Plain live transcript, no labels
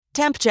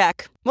Temp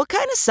check. What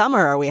kind of summer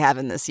are we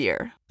having this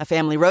year? A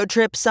family road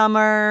trip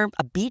summer?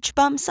 A beach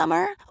bum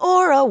summer?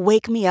 Or a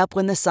wake me up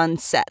when the sun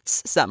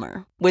sets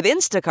summer? With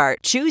Instacart,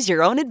 choose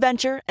your own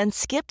adventure and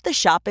skip the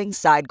shopping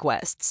side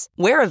quests.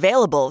 Where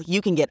available, you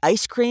can get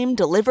ice cream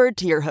delivered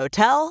to your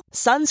hotel,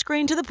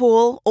 sunscreen to the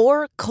pool,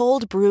 or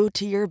cold brew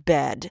to your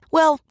bed.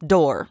 Well,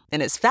 door,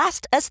 in as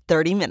fast as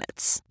 30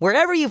 minutes.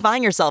 Wherever you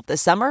find yourself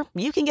this summer,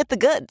 you can get the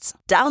goods.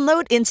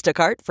 Download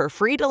Instacart for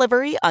free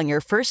delivery on your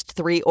first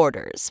 3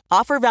 orders.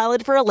 Offer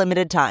valid for a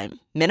limited time.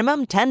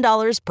 Minimum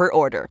 $10 per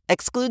order.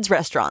 Excludes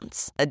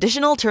restaurants.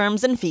 Additional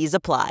terms and fees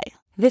apply.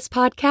 This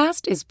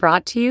podcast is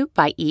brought to you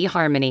by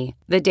eHarmony,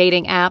 the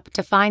dating app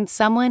to find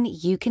someone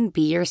you can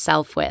be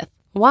yourself with.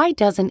 Why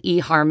doesn't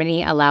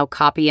eHarmony allow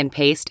copy and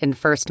paste in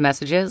first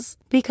messages?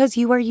 Because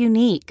you are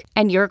unique,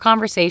 and your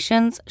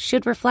conversations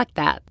should reflect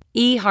that.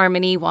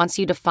 eHarmony wants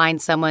you to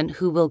find someone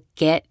who will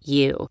get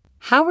you.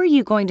 How are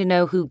you going to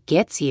know who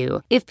gets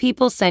you if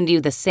people send you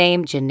the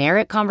same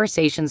generic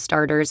conversation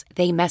starters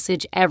they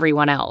message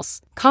everyone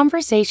else?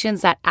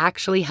 Conversations that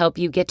actually help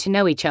you get to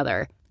know each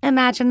other.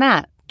 Imagine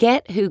that.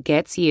 Get who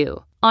gets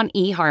you on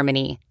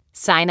eHarmony.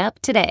 Sign up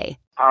today.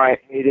 All right,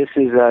 hey, this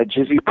is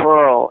Jizzy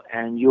Pearl,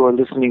 and you are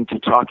listening to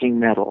Talking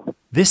Metal.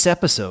 This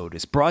episode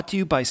is brought to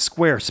you by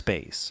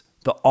Squarespace,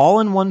 the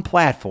all-in-one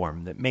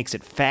platform that makes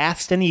it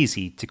fast and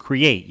easy to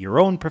create your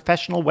own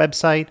professional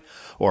website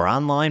or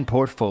online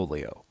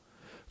portfolio.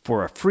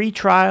 For a free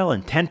trial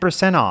and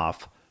 10%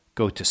 off,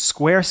 go to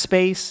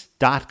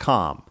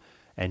squarespace.com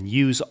and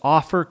use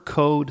offer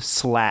code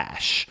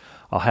 /.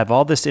 I'll have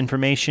all this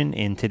information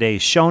in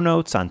today's show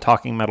notes on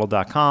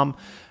talkingmetal.com.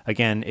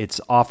 Again,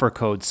 it's offer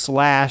code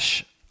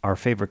 /, our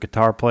favorite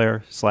guitar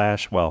player,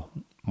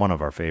 one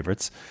of our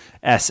favorites,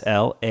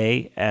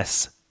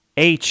 SLASH,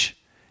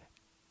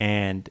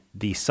 and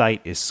the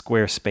site is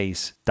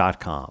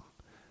squarespace.com.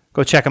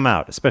 Go check them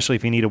out, especially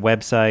if you need a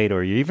website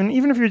or even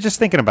if you're just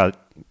thinking about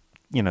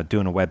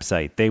doing a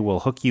website. They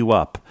will hook you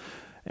up,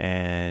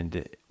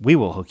 and we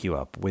will hook you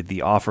up with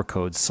the offer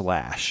code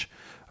 /.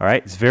 All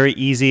right, it's very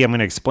easy. I'm going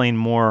to explain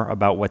more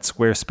about what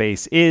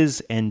Squarespace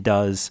is and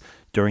does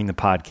during the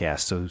podcast,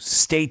 so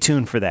stay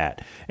tuned for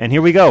that. And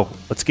here we go.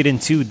 Let's get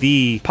into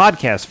the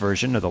podcast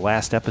version of the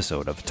last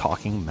episode of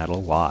Talking Metal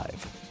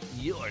Live.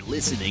 You're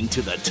listening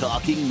to the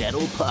Talking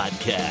Metal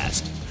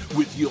Podcast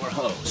with your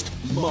host,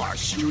 Mark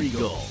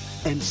Striegel,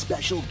 and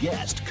special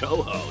guest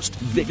co-host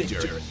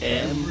Victor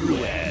M.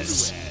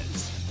 Ruiz.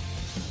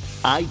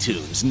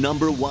 iTunes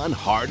 #1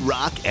 hard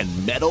rock and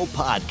metal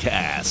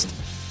podcast.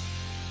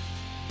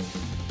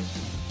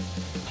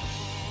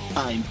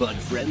 I'm Bud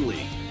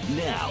Friendly.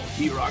 Now,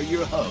 here are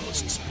your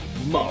hosts,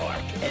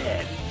 Mark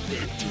and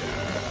Victor.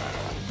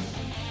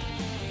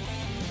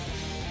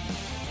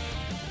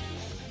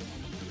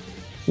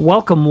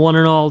 Welcome, one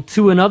and all,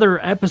 to another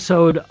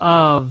episode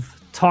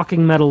of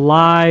Talking Metal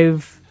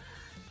Live.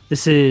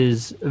 This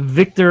is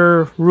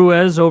Victor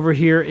Ruiz over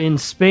here in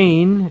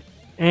Spain,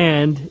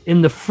 and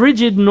in the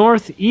frigid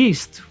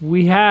northeast,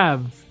 we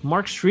have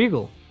Mark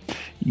Striegel.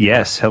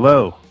 Yes,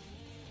 hello.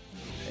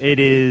 It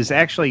is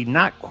actually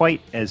not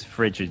quite as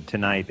frigid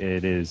tonight.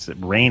 It is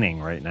raining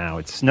right now.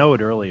 It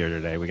snowed earlier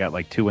today. We got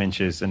like 2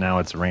 inches, and now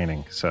it's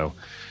raining. So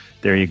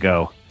there you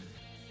go.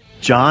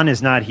 John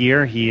is not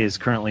here. He is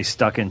currently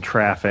stuck in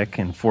traffic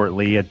in Fort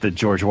Lee at the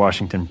George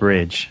Washington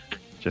Bridge.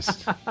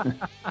 Just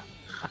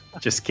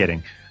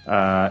kidding.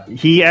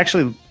 He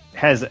actually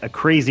has a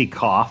crazy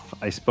cough.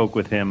 I spoke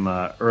with him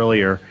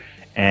earlier,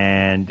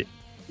 and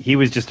he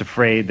was just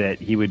afraid that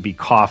he would be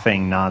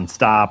coughing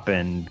nonstop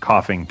and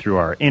coughing through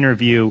our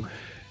interview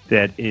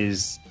that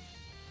is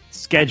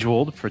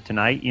scheduled for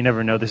tonight. You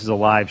never know. This is a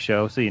live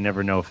show, so you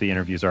never know if the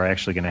interviews are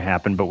actually going to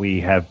happen. But we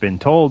have been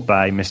told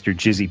by Mr.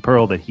 Jizzy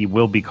Pearl that he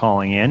will be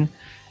calling in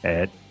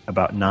at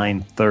about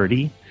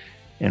 9:30,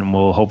 and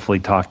we'll hopefully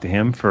talk to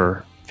him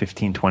for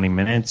 15, 20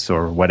 minutes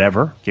or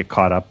whatever, get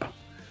caught up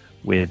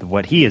with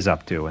what he is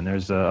up to. And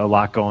there's a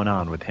lot going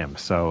on with him,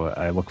 so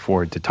I look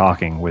forward to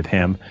talking with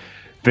him.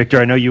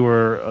 Victor, I know you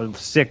were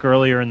sick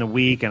earlier in the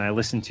week, and I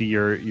listened to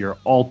your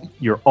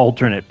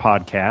alternate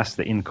podcast,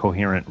 The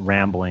Incoherent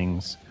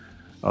Ramblings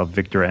of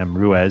Victor M.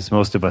 Ruiz.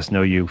 Most of us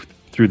know you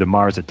through the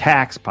Mars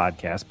Attacks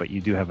podcast, but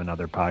you do have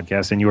another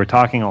podcast, and you were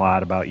talking a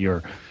lot about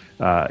your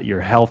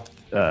health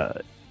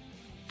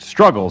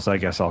struggles, I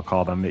guess I'll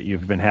call them, that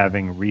you've been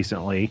having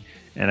recently.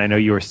 And I know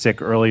you were sick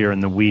earlier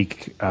in the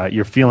week.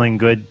 You're feeling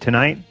good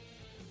tonight?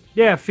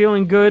 Yeah,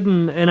 feeling good,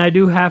 and I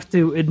do have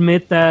to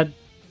admit that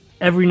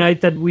every night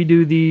that we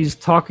do these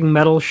Talking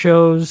Metal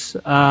shows,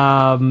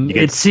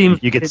 it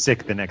seems you get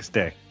sick the next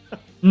day.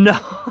 No.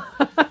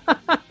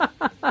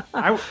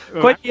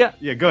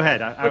 Yeah, go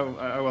ahead.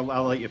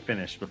 I'll let you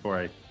finish before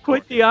I...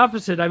 Quite the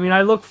opposite. I mean,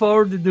 I look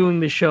forward to doing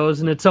the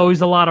shows, and it's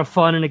always a lot of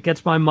fun, and it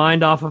gets my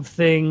mind off of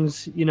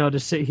things, to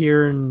sit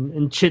here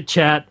and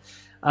chit-chat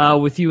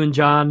with you and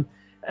John.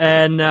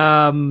 And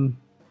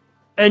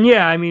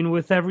yeah, I mean,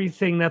 with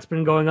everything that's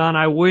been going on,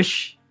 I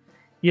wish,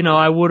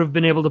 I would have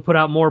been able to put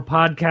out more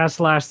podcasts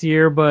last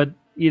year, but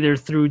either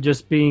through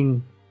just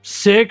being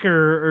sick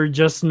or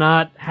just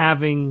not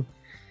having,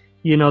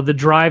 the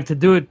drive to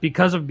do it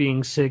because of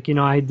being sick.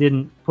 I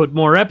didn't put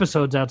more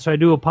episodes out, so I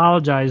do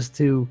apologize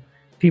to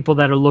people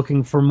that are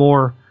looking for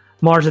more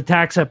Mars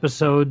Attacks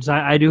episodes.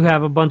 I do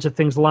have a bunch of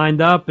things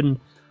lined up, and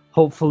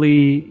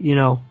hopefully,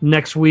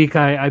 next week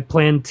I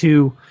plan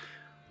to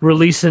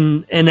release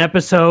an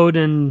episode.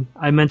 And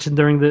I mentioned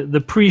during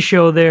the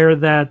pre-show there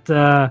that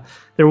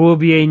there will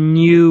be a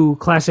new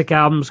classic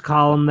albums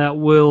column that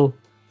will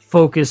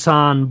focus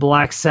on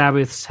Black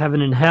Sabbath's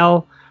Heaven and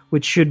Hell,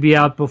 which should be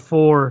out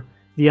before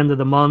the end of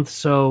the month.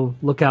 So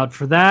look out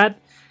for that.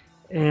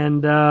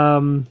 And,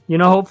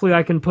 hopefully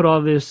I can put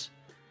all this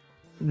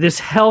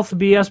health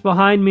BS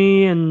behind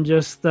me and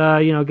just,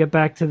 get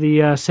back to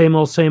the same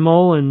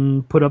old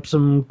and put up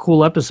some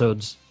cool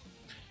episodes.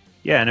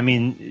 Yeah, and I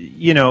mean,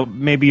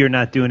 maybe you're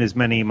not doing as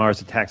many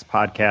Mars Attacks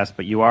podcasts,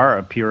 but you are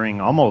appearing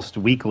almost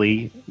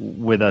weekly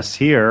with us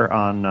here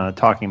on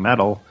Talking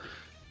Metal,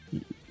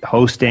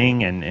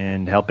 hosting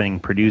and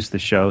helping produce the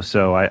show.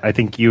 So I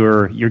think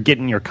you're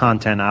getting your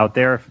content out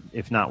there,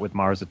 if not with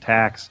Mars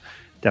Attacks,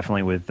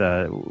 definitely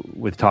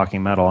with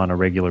Talking Metal on a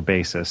regular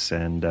basis.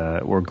 And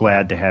we're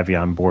glad to have you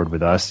on board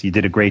with us. You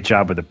did a great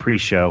job with the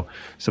pre-show.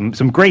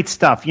 Some great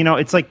stuff.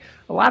 It's like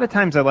a lot of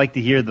times I like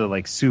to hear the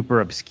like super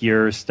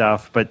obscure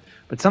stuff, but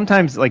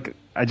sometimes like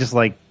I just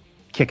like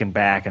kicking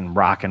back and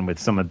rocking with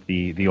some of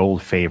the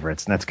old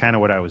favorites. And that's kind of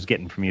what I was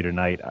getting from you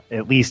tonight,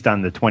 at least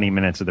on the 20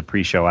 minutes of the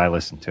pre-show I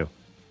listened to.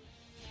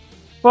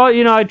 Well,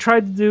 I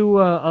tried to do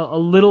a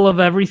little of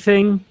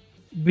everything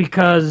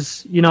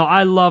because,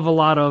 I love a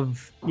lot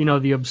of,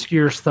 the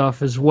obscure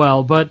stuff as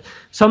well. But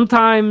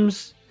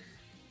sometimes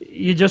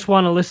you just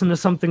want to listen to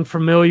something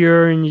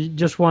familiar and you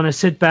just want to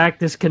sit back,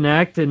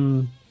 disconnect,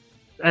 and,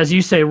 as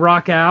you say,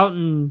 rock out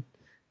and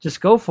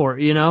just go for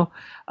it, So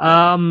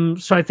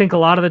I think a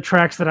lot of the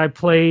tracks that I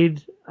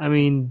played, I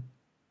mean,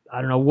 I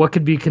don't know what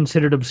could be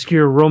considered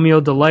obscure. Romeo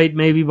Delight,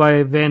 maybe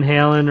by Van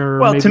Halen,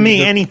 or to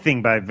me,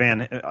 anything by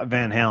Van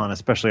Halen,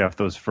 especially off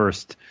those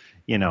first,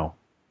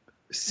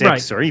 6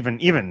 right. Or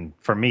even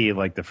for me,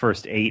 like the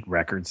first 8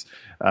 records,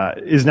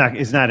 is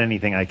not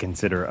anything I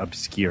consider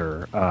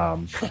obscure.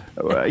 I'm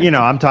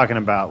talking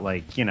about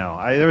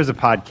there was a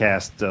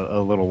podcast a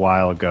little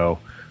while ago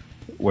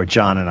where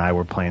John and I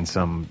were playing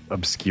some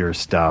obscure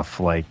stuff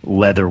like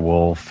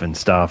Leatherwolf and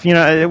stuff,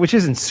 which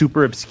isn't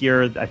super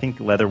obscure. I think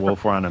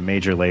Leatherwolf were on a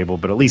major label,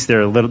 but at least they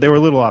were a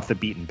little off the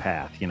beaten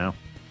path,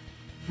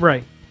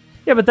 Right.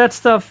 Yeah, but that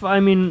stuff, I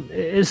mean,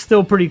 is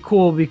still pretty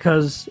cool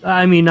because,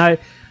 I mean, I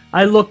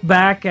look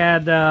back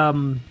at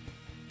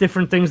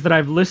different things that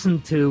I've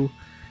listened to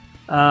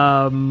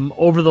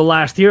over the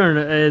last year,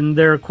 and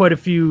there are quite a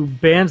few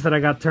bands that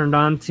I got turned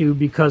on to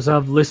because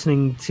of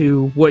listening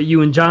to what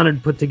you and John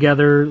had put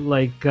together.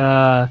 Like,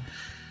 there's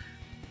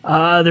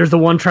the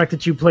one track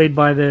that you played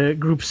by the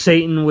group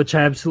Satan, which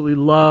I absolutely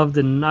loved,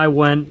 and I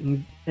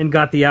went and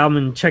got the album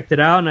and checked it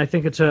out, and I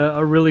think it's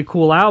a really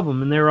cool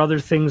album. And there are other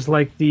things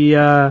like the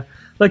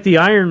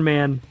Iron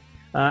Man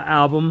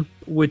album,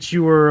 which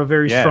you were a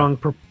very strong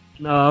proponent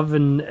of,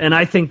 and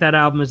I think that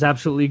album is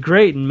absolutely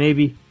great. And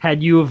maybe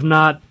had you have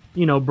not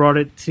brought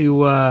it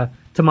to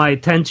my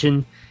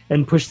attention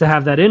and pushed to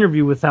have that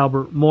interview with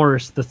Albert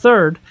Morris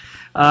III,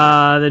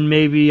 then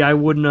maybe I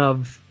wouldn't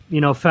have,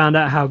 found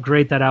out how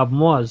great that album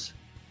was.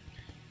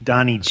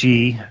 Donnie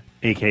G,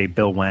 a.k.a.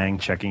 Bill Wang,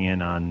 checking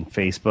in on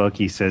Facebook.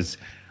 He says,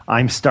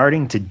 I'm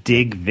starting to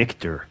dig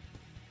Victor.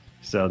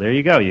 So there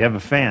you go. You have a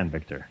fan,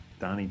 Victor.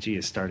 Donnie G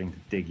is starting to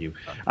dig you.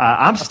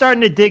 I'm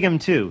starting to dig him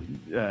too,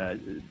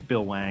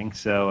 Bill Wang.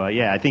 So,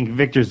 I think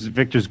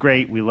Victor's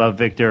great. We love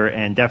Victor,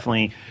 and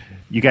definitely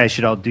you guys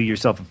should all do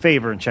yourself a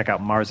favor and check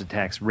out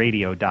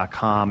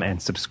MarsAttacksRadio.com and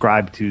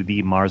subscribe to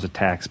the Mars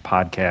Attacks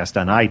podcast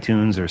on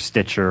iTunes or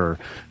Stitcher or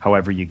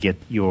however you get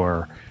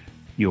your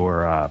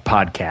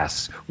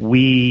podcasts.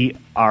 We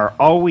are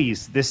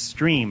always, this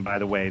stream, by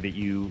the way, that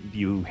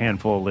you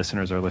handful of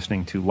listeners are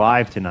listening to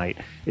live tonight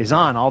is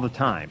on all the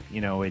time.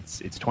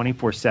 It's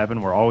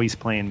 24/7. We're always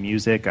playing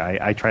music.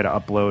 I try to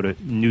upload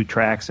new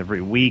tracks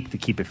every week to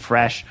keep it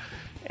fresh.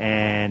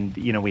 And,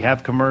 we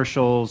have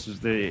commercials.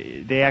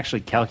 They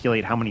actually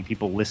calculate how many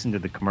people listen to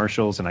the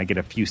commercials, and I get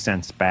a few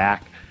cents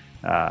back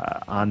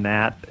on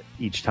that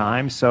each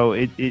time. So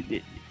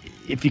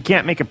if you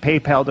can't make a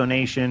PayPal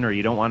donation or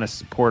you don't want to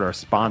support our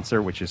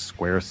sponsor, which is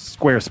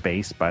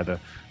Squarespace, by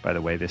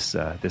the way, this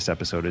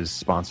episode is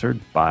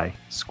sponsored by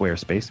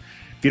Squarespace.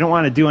 If you don't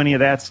want to do any of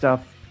that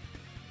stuff,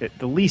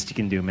 the least you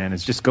can do, man,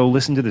 is just go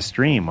listen to the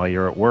stream while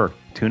you're at work.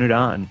 Turn it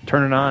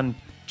on,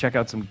 check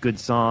out some good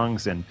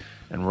songs and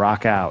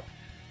rock out.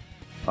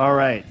 All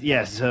right,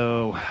 yeah.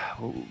 So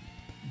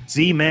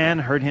Z-Man,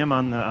 heard him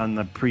on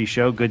the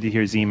pre-show. Good to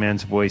hear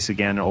Z-Man's voice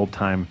again,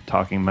 old-time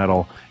Talking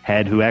Metal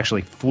head who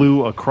actually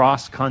flew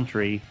across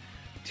country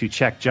to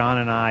check John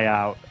and I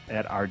out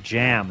at our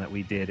jam that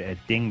we did at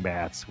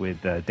Dingbats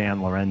with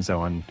Dan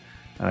Lorenzo, and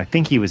I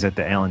think he was at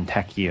the Alan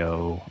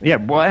Tecchio. Yeah,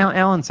 well,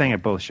 Alan sang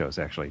at both shows,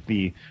 actually.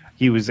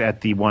 He was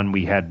at the one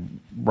we had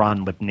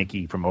Ron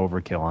Lipnicki from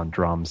Overkill on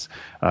drums.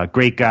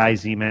 Great guy,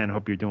 Z-Man.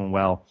 Hope you're doing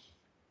well.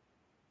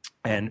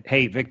 And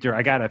hey, Victor,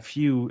 I got a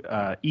few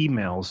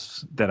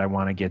emails that I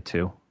want to get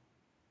to.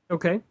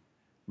 Okay.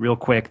 Real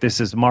quick. This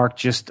is Mark.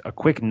 Just a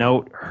quick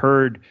note.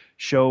 Heard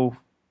show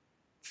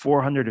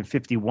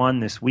 451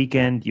 this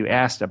weekend. You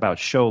asked about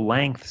show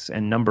lengths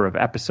and number of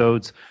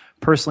episodes.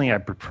 Personally, I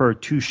prefer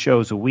 2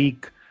 shows a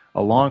week,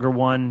 a longer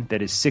one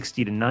that is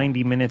 60 to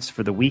 90 minutes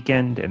for the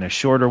weekend and a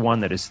shorter one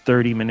that is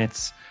 30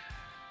 minutes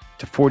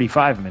to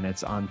 45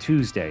 minutes on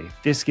Tuesday.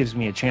 This gives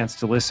me a chance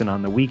to listen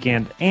on the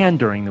weekend and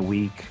during the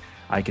week.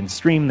 I can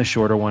stream the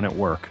shorter one at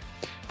work.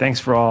 Thanks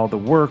for all the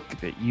work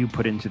that you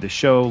put into the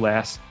show.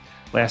 Last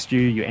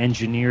year, you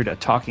engineered a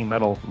Talking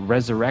Metal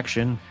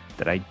resurrection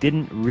that I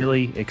didn't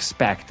really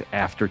expect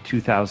after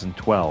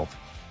 2012.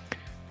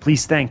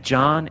 Please thank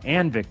John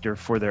and Victor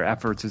for their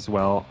efforts as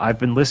well. I've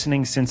been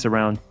listening since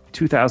around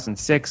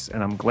 2006,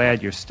 and I'm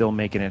glad you're still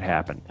making it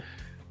happen.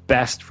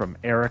 Best, from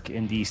Eric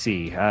in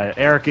DC.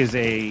 Eric is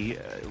a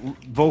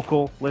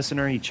vocal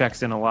listener. He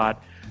checks in a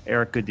lot.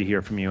 Eric, good to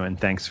hear from you, and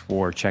thanks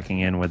for checking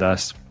in with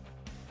us.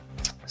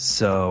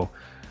 So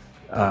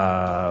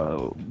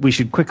we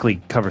should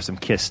quickly cover some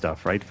KISS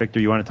stuff, right?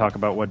 Victor, you want to talk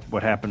about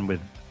what happened with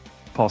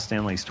Paul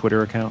Stanley's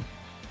Twitter account?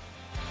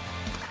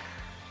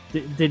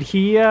 Did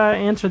he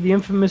answer the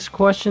infamous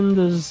question,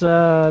 does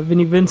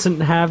Vinnie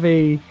Vincent have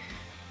a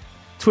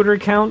Twitter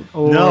account?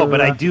 Or, no,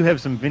 but I do have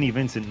some Vinnie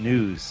Vincent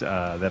news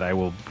that I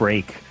will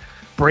break.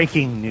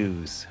 Breaking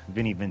news,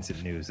 Vinnie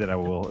Vincent news that I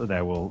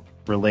will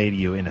relay to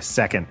you in a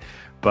second.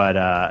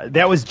 But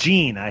that was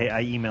Gene.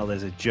 I emailed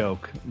as a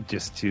joke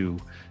just to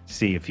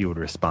see if he would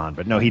respond.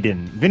 But no, he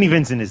didn't. Vinnie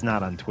Vincent is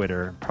not on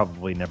Twitter.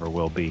 Probably never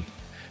will be.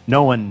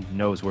 No one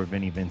knows where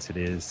Vinnie Vincent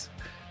is.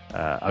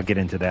 I'll get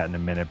into that in a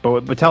minute.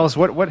 But tell us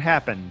what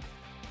happened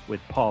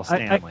with Paul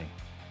Stanley.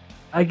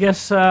 I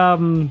guess,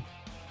 and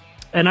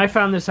I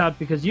found this out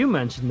because you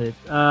mentioned it.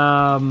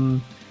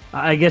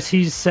 I guess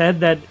he's said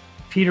that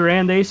Peter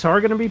and Ace are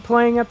going to be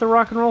playing at the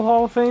Rock and Roll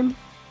Hall of Fame.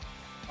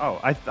 Oh,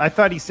 I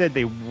thought he said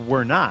they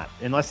were not,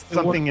 unless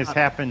something has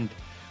happened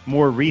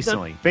more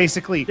recently.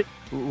 Basically, it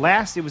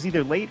was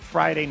either late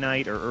Friday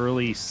night or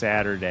early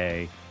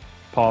Saturday,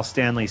 Paul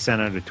Stanley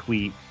sent out a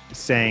tweet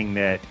saying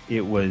that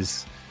it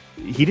was...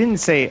 He didn't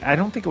say... I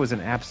don't think it was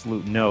an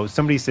absolute no.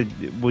 Somebody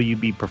said, will you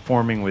be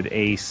performing with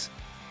Ace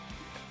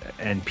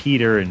and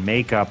Peter in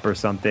makeup or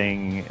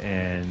something?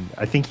 And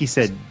I think he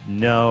said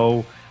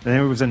no. And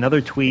there was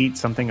another tweet,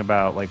 something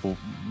about, like,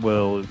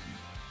 will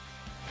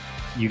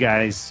you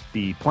guys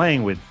be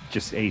playing with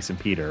just Ace and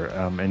Peter?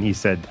 And he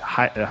said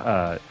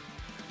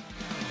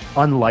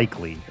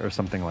unlikely or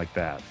something like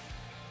that,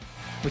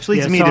 which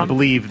leads me to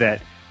believe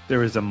that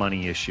there is a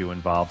money issue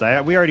involved.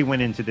 We already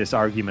went into this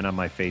argument on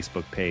my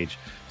Facebook page,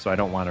 so I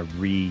don't want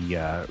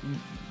to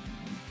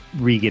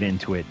re-get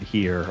into it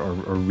here or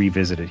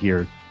revisit it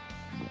here,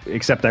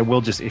 except I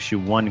will just issue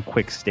one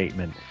quick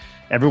statement.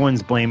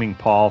 Everyone's blaming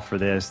Paul for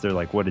this. They're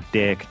like, what a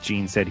dick.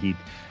 Gene said he'd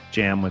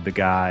jam with the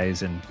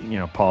guys, and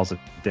Paul's a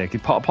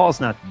dick. Paul's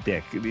not the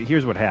dick.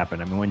 Here's what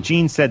happened. I mean, when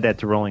Gene said that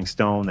to Rolling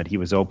Stone, that he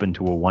was open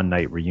to a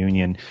one-night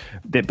reunion,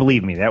 that,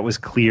 believe me, that was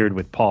cleared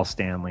with Paul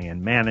Stanley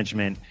and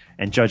management.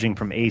 And judging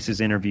from Ace's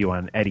interview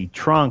on Eddie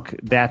Trunk,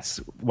 that's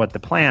what the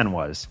plan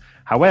was.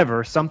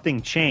 However,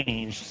 something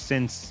changed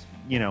since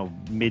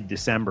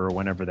mid-December or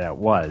whenever that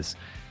was,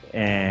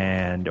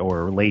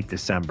 or late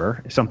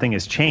December. Something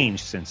has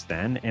changed since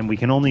then, and we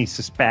can only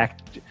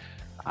suspect.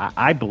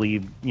 I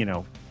believe,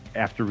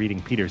 after reading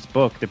Peter's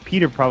book, that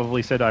Peter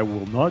probably said, I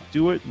will not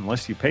do it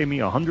unless you pay me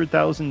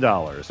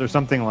 $100,000 or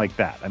something like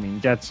that. I mean,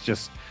 that's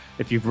just,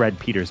 if you've read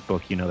Peter's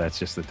book, that's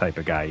just the type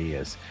of guy he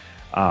is.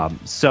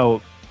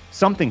 So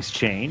something's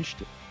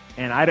changed,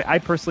 and I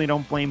personally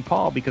don't blame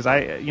Paul, because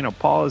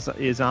Paul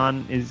is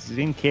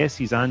in KISS.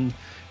 He's on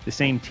the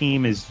same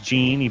team as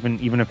Gene,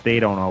 even if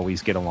they don't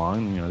always get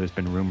along. There's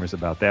been rumors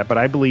about that, but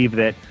I believe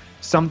that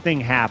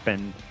something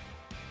happened.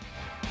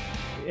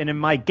 And in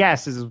my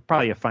guess is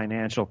probably a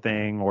financial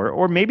thing,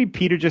 or maybe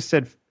Peter just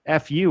said,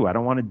 F you, I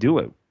don't want to do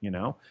it,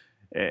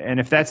 And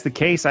if that's the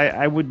case,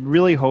 I would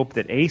really hope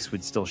that Ace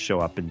would still show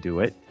up and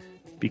do it,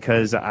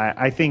 because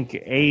I think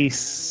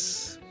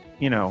Ace,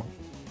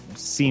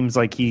 seems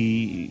like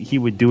he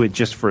would do it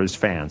just for his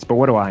fans. But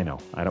what do I know?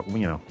 I don't,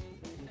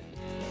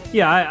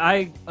 Yeah,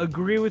 I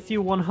agree with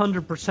you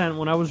 100%.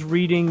 When I was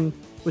reading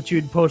what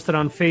you had posted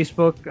on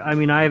Facebook, I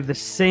mean, I have the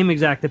same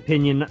exact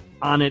opinion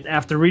on it.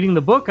 After reading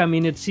the book, I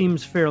mean, it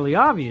seems fairly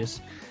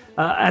obvious.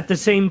 At the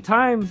same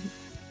time,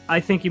 I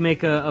think you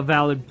make a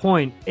valid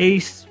point.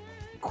 Ace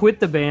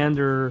quit the band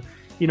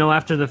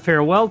after the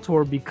farewell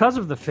tour because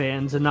of the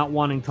fans and not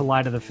wanting to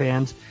lie to the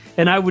fans.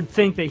 And I would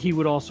think that he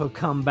would also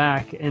come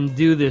back and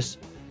do this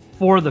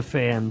for the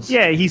fans.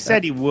 Yeah, he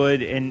said he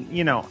would. And,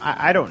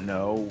 I don't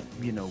know,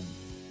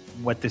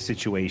 what the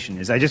situation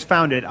is. I just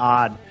found it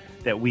odd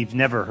that we've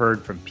never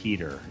heard from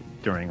Peter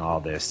during all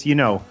this.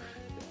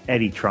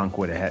 Eddie Trunk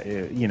would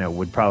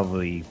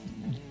probably...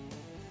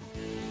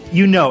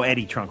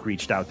 Eddie Trunk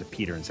reached out to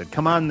Peter and said,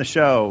 come on the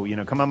show,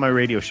 come on my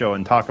radio show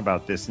and talk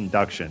about this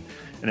induction.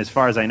 And as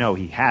far as I know,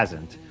 he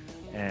hasn't.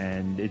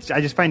 And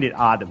I just find it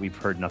odd that we've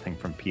heard nothing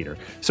from Peter.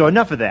 So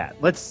enough of that.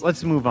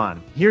 Let's move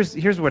on.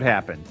 Here's what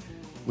happened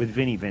with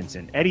Vinnie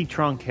Vincent. Eddie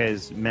Trunk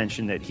has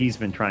mentioned that he's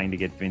been trying to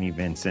get Vinnie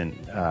Vincent,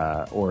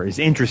 or is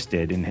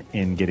interested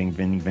in getting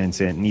Vinnie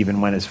Vincent, and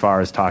even went as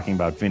far as talking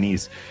about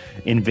Vinnie's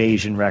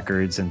Invasion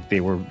records, and they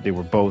were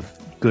both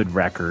good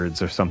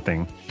records or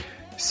something.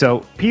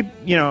 So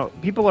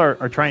people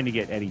are trying to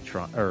get Eddie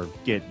Trunk or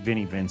get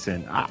Vinnie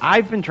Vincent.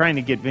 I've been trying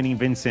to get Vinnie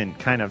Vincent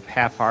kind of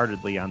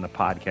half-heartedly on the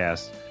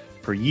podcast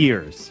for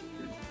years.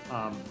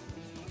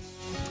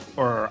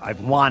 Or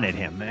I've wanted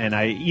him, and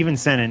I even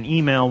sent an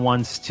email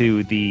once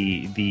to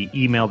the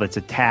email that's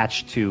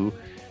attached to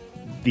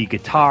the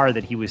guitar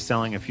that he was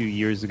selling a few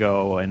years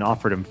ago, and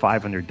offered him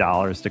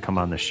 $500 to come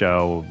on the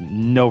show.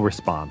 No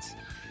response.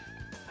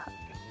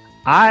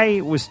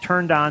 I was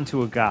turned on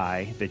to a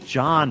guy that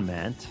John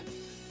meant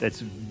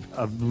that's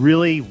a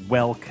really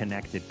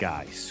well-connected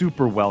guy,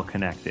 super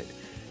well-connected.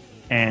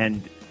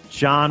 And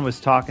John was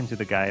talking to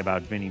the guy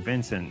about Vinnie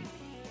Vincent,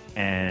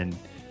 and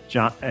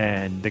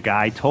the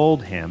guy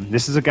told him,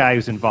 this is a guy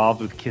who's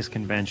involved with KISS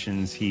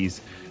conventions.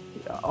 He's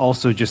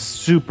also just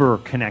super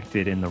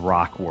connected in the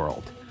rock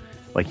world.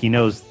 Like, he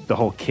knows the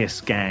whole KISS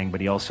gang, but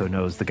he also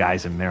knows the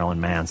guys in Marilyn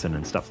Manson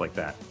and stuff like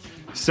that.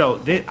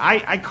 So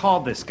I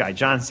called this guy.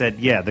 John said,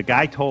 yeah, the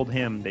guy told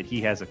him that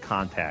he has a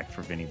contact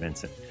for Vinnie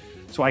Vincent.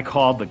 So I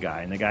called the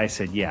guy, and the guy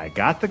said, yeah, I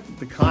got the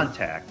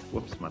contact.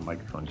 Whoops, my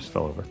microphone just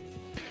fell over.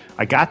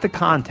 I got the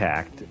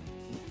contact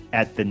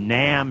at the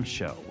NAMM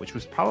show, which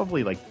was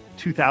probably like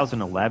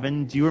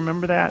 2011. Do you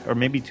remember that? Or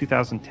maybe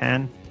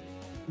 2010?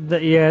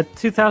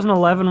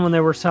 2011 when they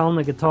were selling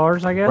the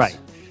guitars, I guess. Right.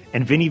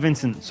 And Vinnie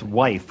Vincent's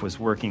wife was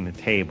working the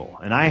table.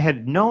 And I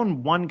had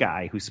known one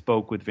guy who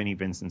spoke with Vinnie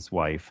Vincent's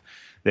wife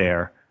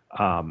there.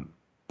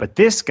 But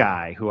this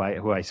guy who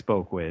I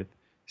spoke with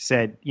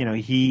said,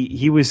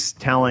 he was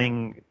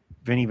telling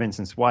Vinnie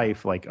Vincent's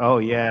wife, like, oh,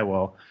 yeah,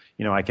 well,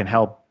 I can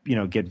help,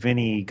 get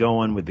Vinnie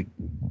going with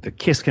the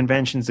KISS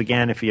conventions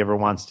again if he ever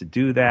wants to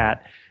do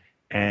that.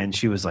 And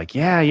she was like,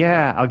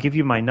 yeah, I'll give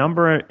you my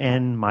number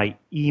and my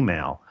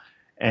email.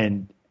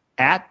 And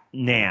at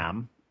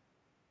NAMM,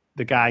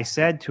 the guy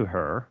said to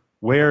her,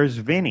 where's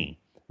Vinnie?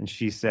 And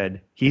she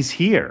said, he's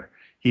here.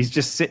 He's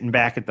just sitting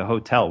back at the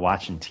hotel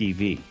watching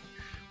TV,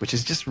 which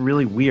is just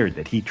really weird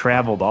that he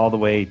traveled all the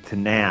way to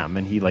NAMM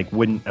and he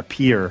wouldn't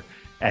appear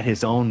at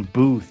his own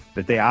booth.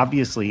 That they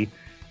obviously,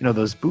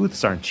 those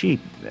booths aren't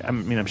cheap. I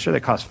mean, I'm sure they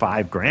cost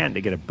 $5,000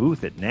 to get a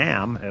booth at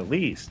NAMM at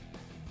least.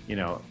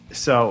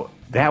 So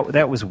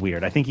that was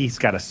weird. I think he's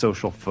got a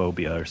social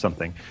phobia or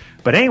something.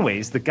 But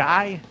anyways, the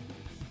guy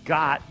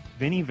got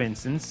Vinnie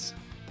Vincent's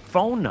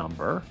phone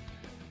number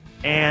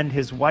and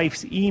his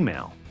wife's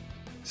email.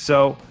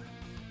 So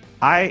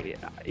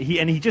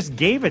he just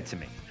gave it to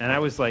me, and I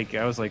was like,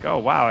 oh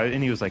wow.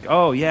 And he was like,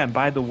 oh yeah, and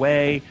by the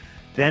way,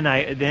 then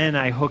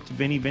I hooked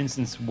Vinnie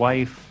Vincent's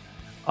wife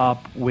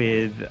up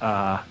with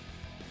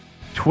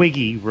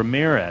Twiggy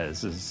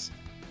Ramirez's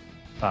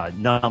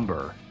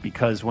number,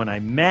 because when I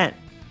met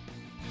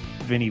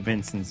Vinnie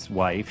Vincent's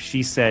wife,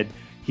 she said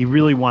he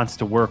really wants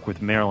to work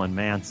with Marilyn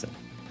Manson.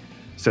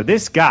 So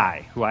this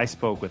guy who I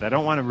spoke with, I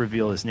don't want to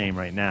reveal his name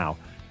right now,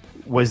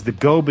 was the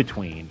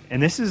go-between.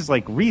 And this is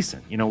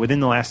recent, within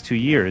the last 2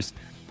 years,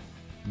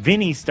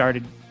 Vinnie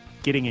started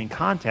getting in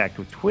contact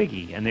with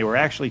Twiggy, and they were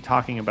actually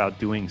talking about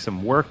doing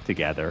some work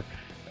together.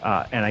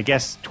 And I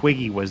guess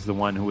Twiggy was the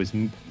one who was,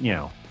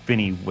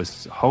 Vinnie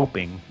was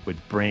hoping would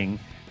bring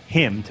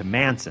him to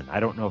Manson. I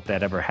don't know if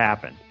that ever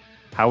happened.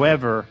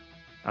 However,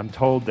 I'm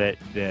told that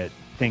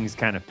things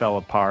kind of fell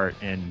apart,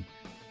 and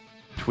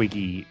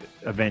Twiggy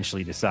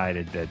eventually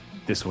decided that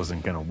this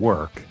wasn't going to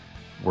work,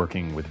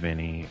 working with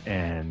Vinnie,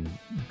 and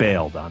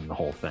bailed on the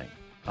whole thing.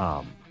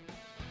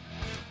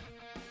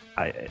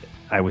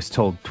 I was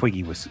told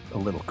Twiggy was a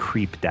little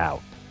creeped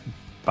out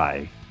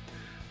by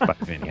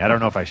Vinnie. I don't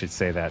know if I should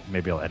say that.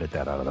 Maybe I'll edit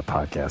that out of the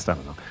podcast. I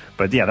don't know.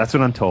 But yeah, that's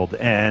what I'm told.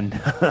 And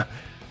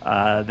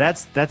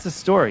that's a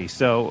story.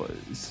 So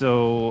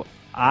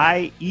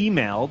I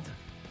emailed.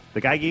 The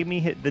guy gave me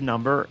the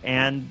number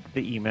and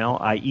the email.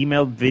 I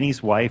emailed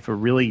Vinnie's wife a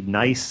really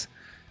nice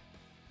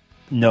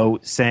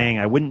note saying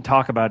I wouldn't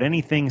talk about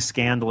anything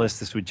scandalous.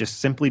 This would just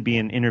simply be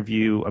an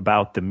interview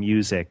about the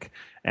music.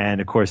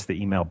 And, of course,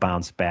 the email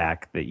bounced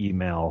back. The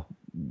email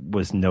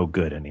was no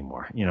good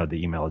anymore.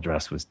 The email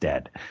address was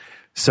dead.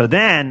 So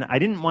then I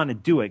didn't want to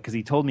do it because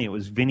he told me it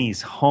was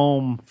Vinnie's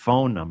home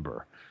phone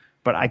number.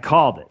 But I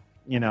called it,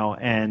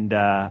 and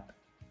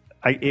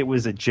it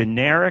was a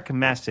generic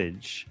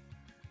message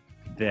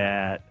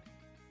that,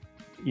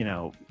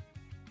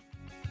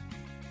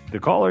 the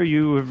caller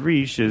you have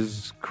reached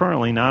is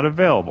currently not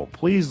available.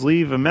 Please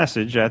leave a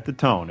message at the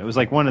tone. It was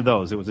like one of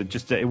those. It was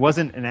it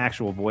wasn't an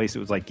actual voice. It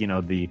was like,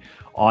 the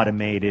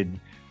automated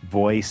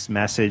voice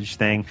message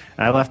thing.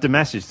 And I left a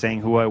message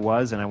saying who I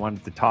was, and I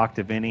wanted to talk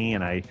to Vinnie.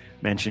 And I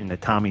mentioned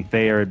that Tommy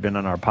Thayer had been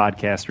on our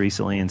podcast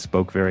recently and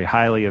spoke very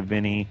highly of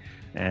Vinnie.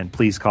 And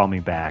please call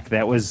me back.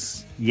 That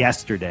was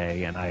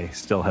yesterday, and I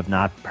still have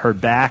not heard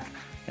back.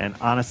 And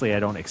honestly, I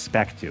don't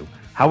expect to.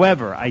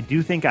 However, I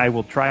do think I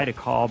will try to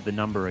call the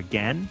number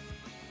again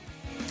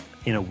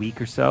in a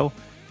week or so.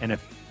 And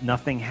if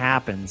nothing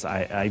happens,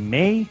 I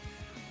may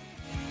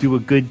do a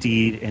good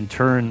deed and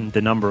turn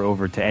the number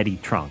over to Eddie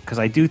Trunk. Because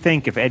I do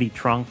think if Eddie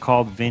Trunk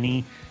called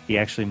Vinny, he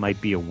actually might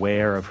be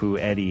aware of who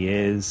Eddie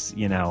is,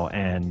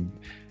 and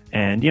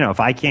if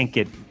I can't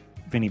get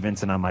Vinny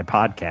Vincent on my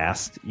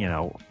podcast,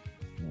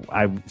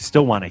 I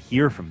still want to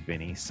hear from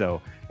Vinny.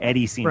 So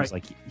Eddie seems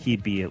like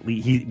he'd be at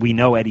least. We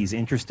know Eddie's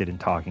interested in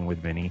talking with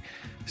Vinny,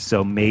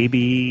 so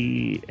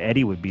maybe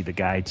Eddie would be the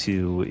guy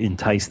to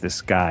entice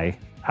this guy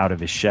out of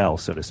his shell,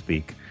 so to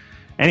speak.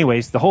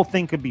 Anyways, the whole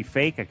thing could be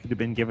fake. I could have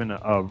been given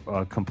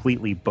a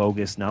completely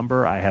bogus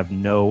number. I have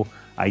no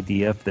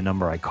idea if the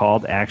number I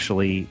called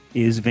actually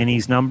is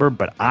Vinny's number,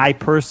 but I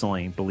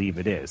personally believe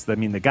it is. I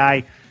mean, the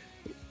guy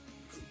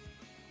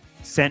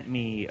sent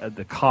me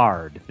the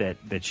card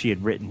that she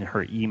had written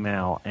her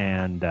email,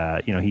 and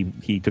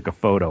he took a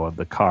photo of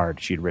the card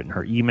she had written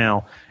her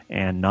email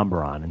and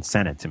number on and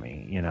sent it to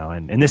me,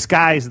 and this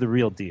guy's the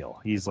real deal.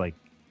 He's like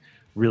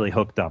really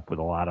hooked up with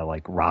a lot of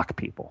like rock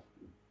people.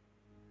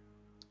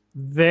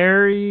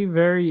 Very,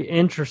 very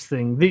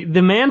interesting.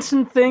 The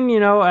Manson thing,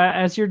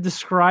 as you're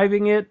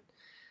describing it,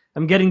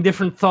 I'm getting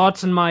different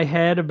thoughts in my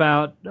head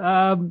about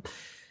how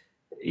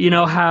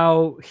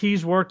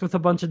he's worked with a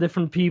bunch of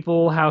different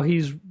people, how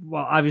he's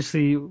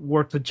obviously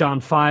worked with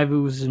John Five,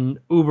 who's an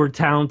uber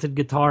talented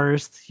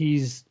guitarist.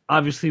 He's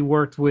obviously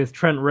worked with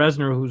Trent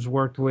Reznor, who's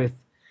worked with,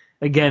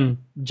 again,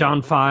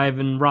 John Five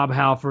and Rob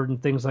Halford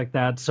and things like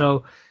that.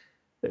 So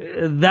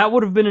that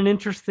would have been an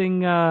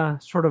interesting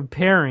sort of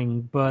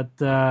pairing, but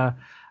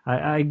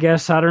I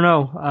guess, I don't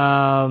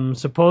know.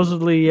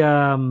 Supposedly,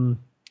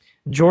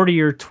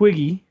 Jordy or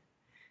Twiggy,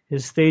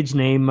 his stage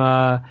name,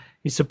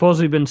 he's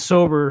supposedly been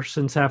sober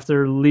since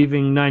after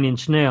leaving Nine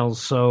Inch Nails,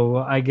 so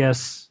I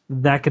guess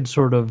that could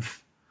sort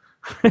of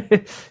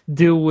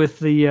do with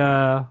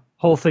the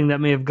whole thing that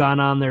may have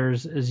gone on there,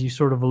 as you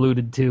sort of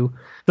alluded to.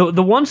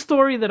 The one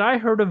story that I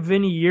heard of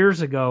Vinny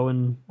years ago,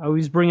 and I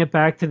always bring it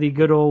back to the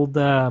good old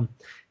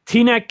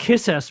T-Neck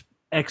Kiss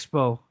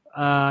Expo.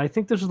 I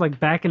think this was like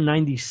back in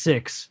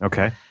 '96.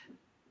 Okay.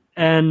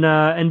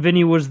 And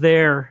Vinny was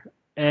there,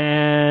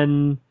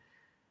 and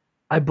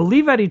I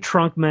believe Eddie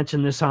Trunk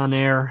mentioned this on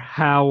air,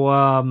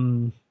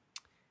 how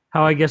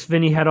I guess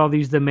Vinny had all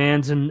these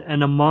demands,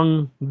 and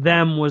among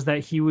them was that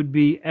he would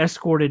be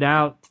escorted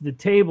out to the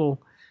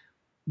table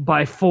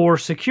by 4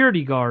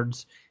 security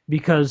guards,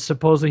 because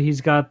supposedly he's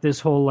got this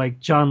whole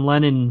like John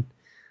Lennon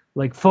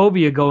like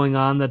phobia going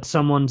on, that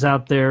someone's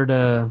out there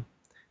to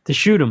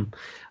shoot him.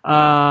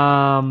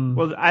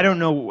 Well, I don't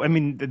know. I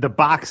mean, the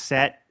box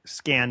set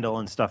scandal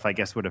and stuff, I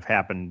guess, would have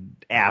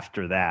happened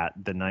after that,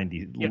 the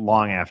 90s,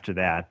 long after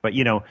that. But,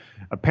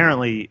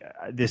 apparently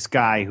this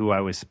guy who I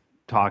was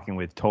talking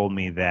with told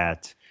me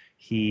that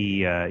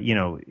he,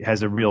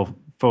 has a real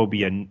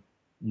phobia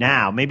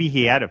now. Maybe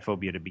he had a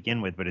phobia to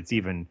begin with, but it's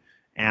even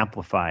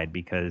amplified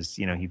because,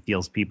 he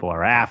feels people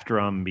are after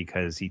him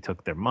because he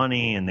took their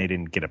money and they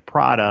didn't get a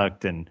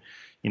product. And,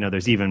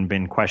 there's even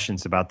been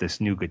questions about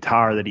this new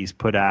guitar that he's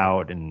put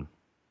out, and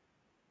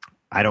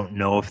I don't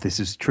know if this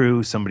is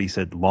true. Somebody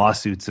said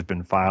lawsuits have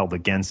been filed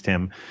against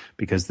him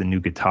because the new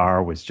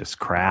guitar was just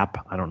crap.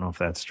 I don't know if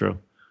that's true.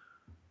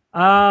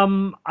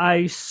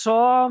 I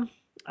saw,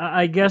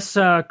 I guess,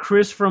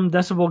 Chris from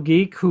Decibel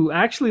Geek, who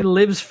actually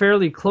lives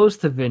fairly close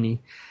to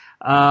Vinny.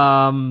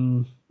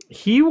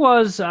 He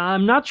was,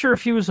 I'm not sure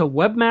if he was a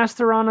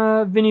webmaster on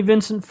a Vinny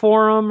Vincent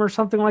forum or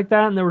something like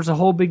that, and there was a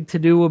whole big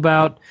to-do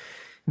about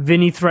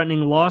Vinny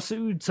threatening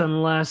lawsuits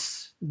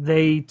unless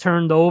they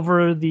turned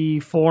over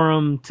the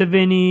forum to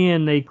Vinny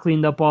and they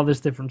cleaned up all this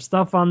different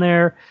stuff on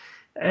there.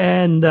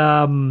 And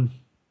I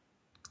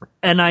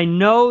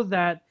know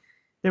that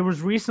there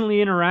was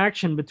recently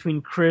interaction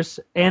between Chris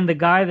and the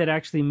guy that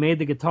actually made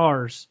the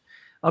guitars.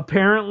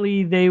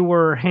 Apparently they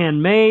were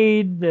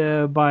handmade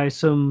by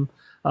some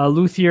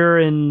luthier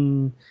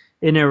in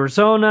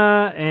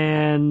Arizona,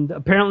 and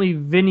apparently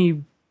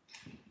Vinny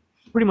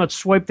pretty much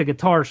swiped the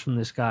guitars from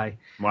this guy.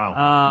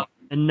 Wow.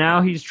 And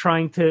now he's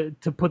trying to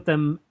put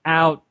them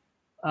out,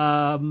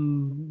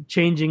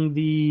 changing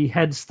the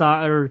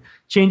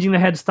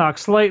headstock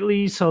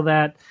slightly so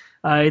that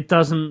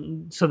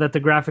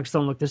the graphics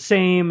don't look the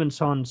same, and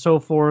so on and so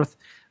forth.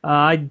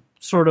 I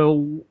sort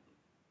of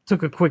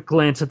took a quick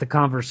glance at the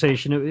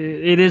conversation.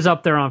 It is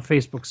up there on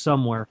Facebook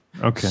somewhere.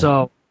 Okay.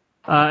 So,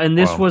 and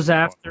this was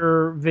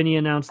after Vinny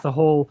announced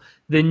the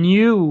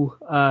new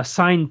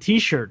signed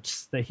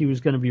T-shirts that he was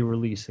going to be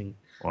releasing.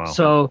 Wow.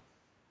 So,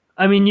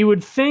 I mean, you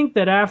would think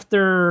that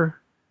after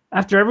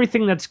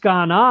everything that's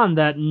gone on,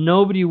 that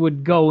nobody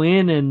would go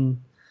in and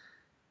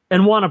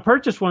want to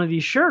purchase one of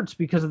these shirts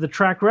because of the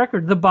track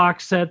record, the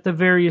box set, the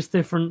various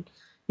different,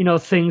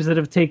 things that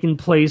have taken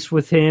place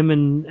with him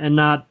and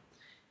not,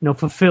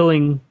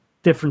 fulfilling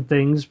different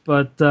things.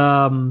 But,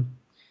 who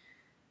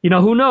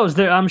knows?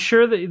 I'm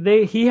sure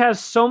that he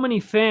has so many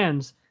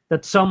fans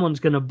that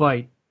someone's going to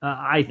bite,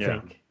 I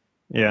think.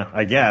 Yeah,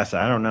 I guess.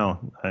 I don't know.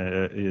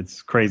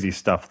 It's crazy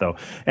stuff, though.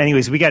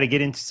 Anyways, we got to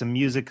get into some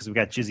music because we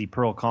got Jizzy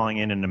Pearl calling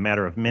in a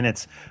matter of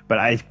minutes. But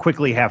I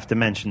quickly have to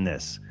mention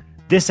this.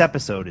 This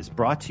episode is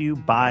brought to you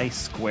by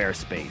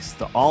Squarespace,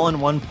 the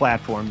all-in-one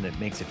platform that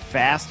makes it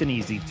fast and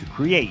easy to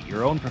create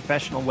your own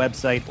professional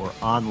website or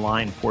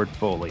online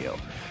portfolio.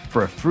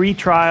 For a free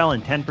trial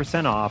and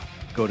 10% off,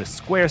 go to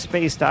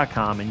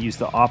squarespace.com and use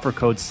the offer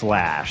code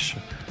SLASH.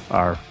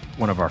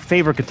 One of our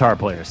favorite guitar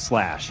players,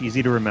 Slash.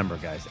 Easy to remember,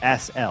 guys.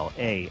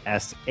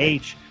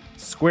 SLASH.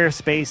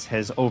 Squarespace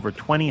has over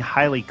 20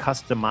 highly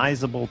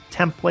customizable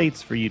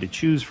templates for you to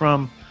choose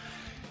from.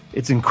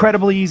 It's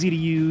incredibly easy to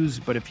use,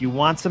 but if you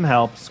want some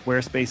help,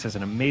 Squarespace has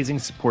an amazing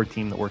support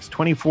team that works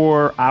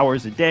 24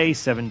 hours a day,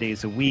 7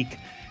 days a week.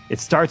 It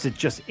starts at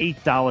just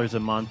 $8 a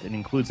month and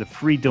includes a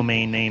free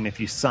domain name if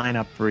you sign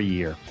up for a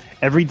year.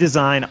 Every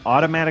design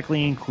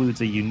automatically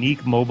includes a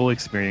unique mobile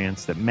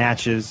experience that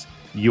matches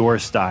your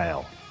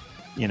style.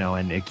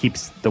 And it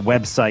keeps the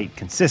website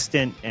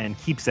consistent and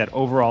keeps that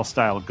overall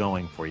style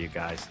going for you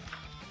guys.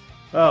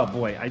 Oh,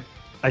 boy.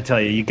 I tell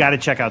you got to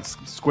check out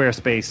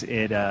Squarespace.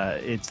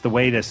 It's the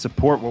way to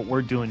support what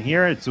we're doing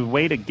here. It's a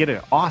way to get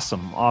an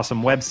awesome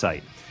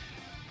website.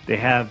 They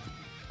have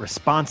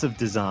responsive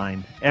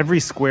design. Every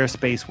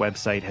Squarespace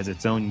website has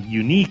its own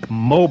unique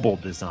mobile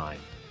design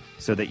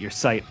so that your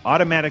site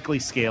automatically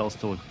scales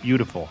to look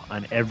beautiful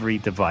on every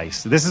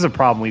device. This is a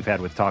problem we've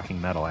had with Talking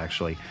Metal,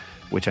 actually,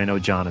 which I know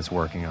John is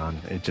working on.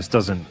 It just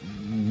doesn't,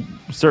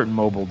 certain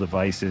mobile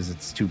devices,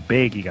 it's too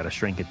big, you got to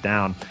shrink it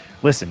down.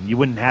 Listen, you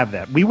wouldn't have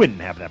that. We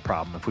wouldn't have that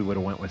problem if we would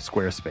have went with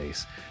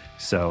Squarespace.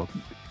 So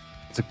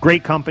it's a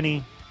great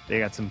company. They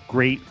got some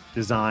great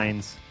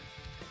designs,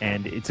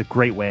 and it's a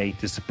great way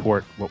to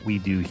support what we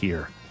do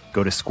here.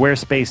 Go to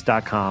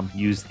squarespace.com,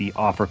 use the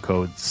offer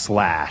code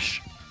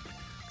SLASH.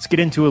 Let's get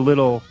into a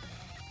little...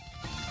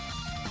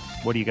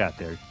 What do you got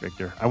there,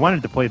 Victor? I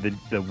wanted to play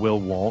the Will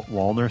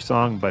Wallner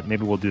song, but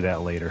maybe we'll do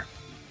that later.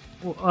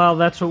 Well,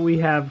 that's what we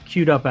have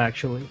queued up,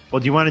 actually. Well,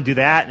 do you want to do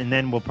that, and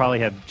then we'll probably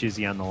have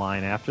Jizzy on the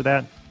line after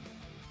that?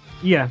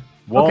 Yeah.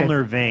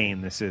 Wallner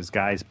Vein, this is,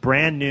 guys.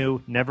 Brand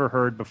new, never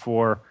heard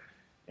before,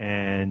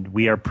 and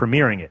we are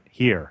premiering it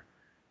here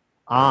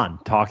on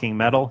Talking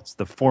Metal. It's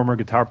the former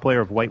guitar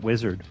player of White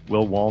Wizard,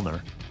 Will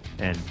Wallner,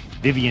 and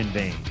Vivian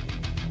Vein.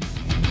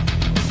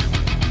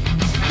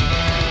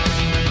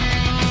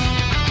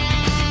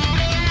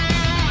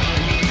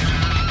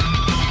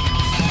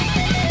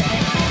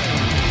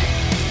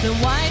 The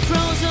white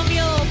rose of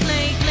your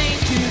plate laid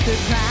to the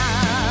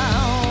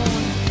ground.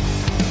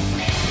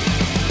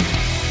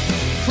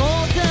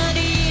 For 30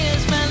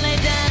 years, man lay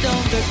dead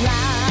on the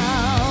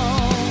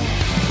ground.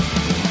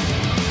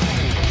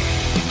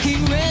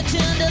 King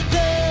Richard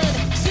III,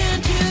 soon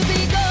to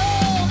be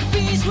gone.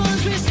 Peace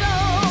was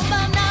restored,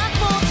 but not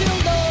for too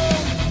long.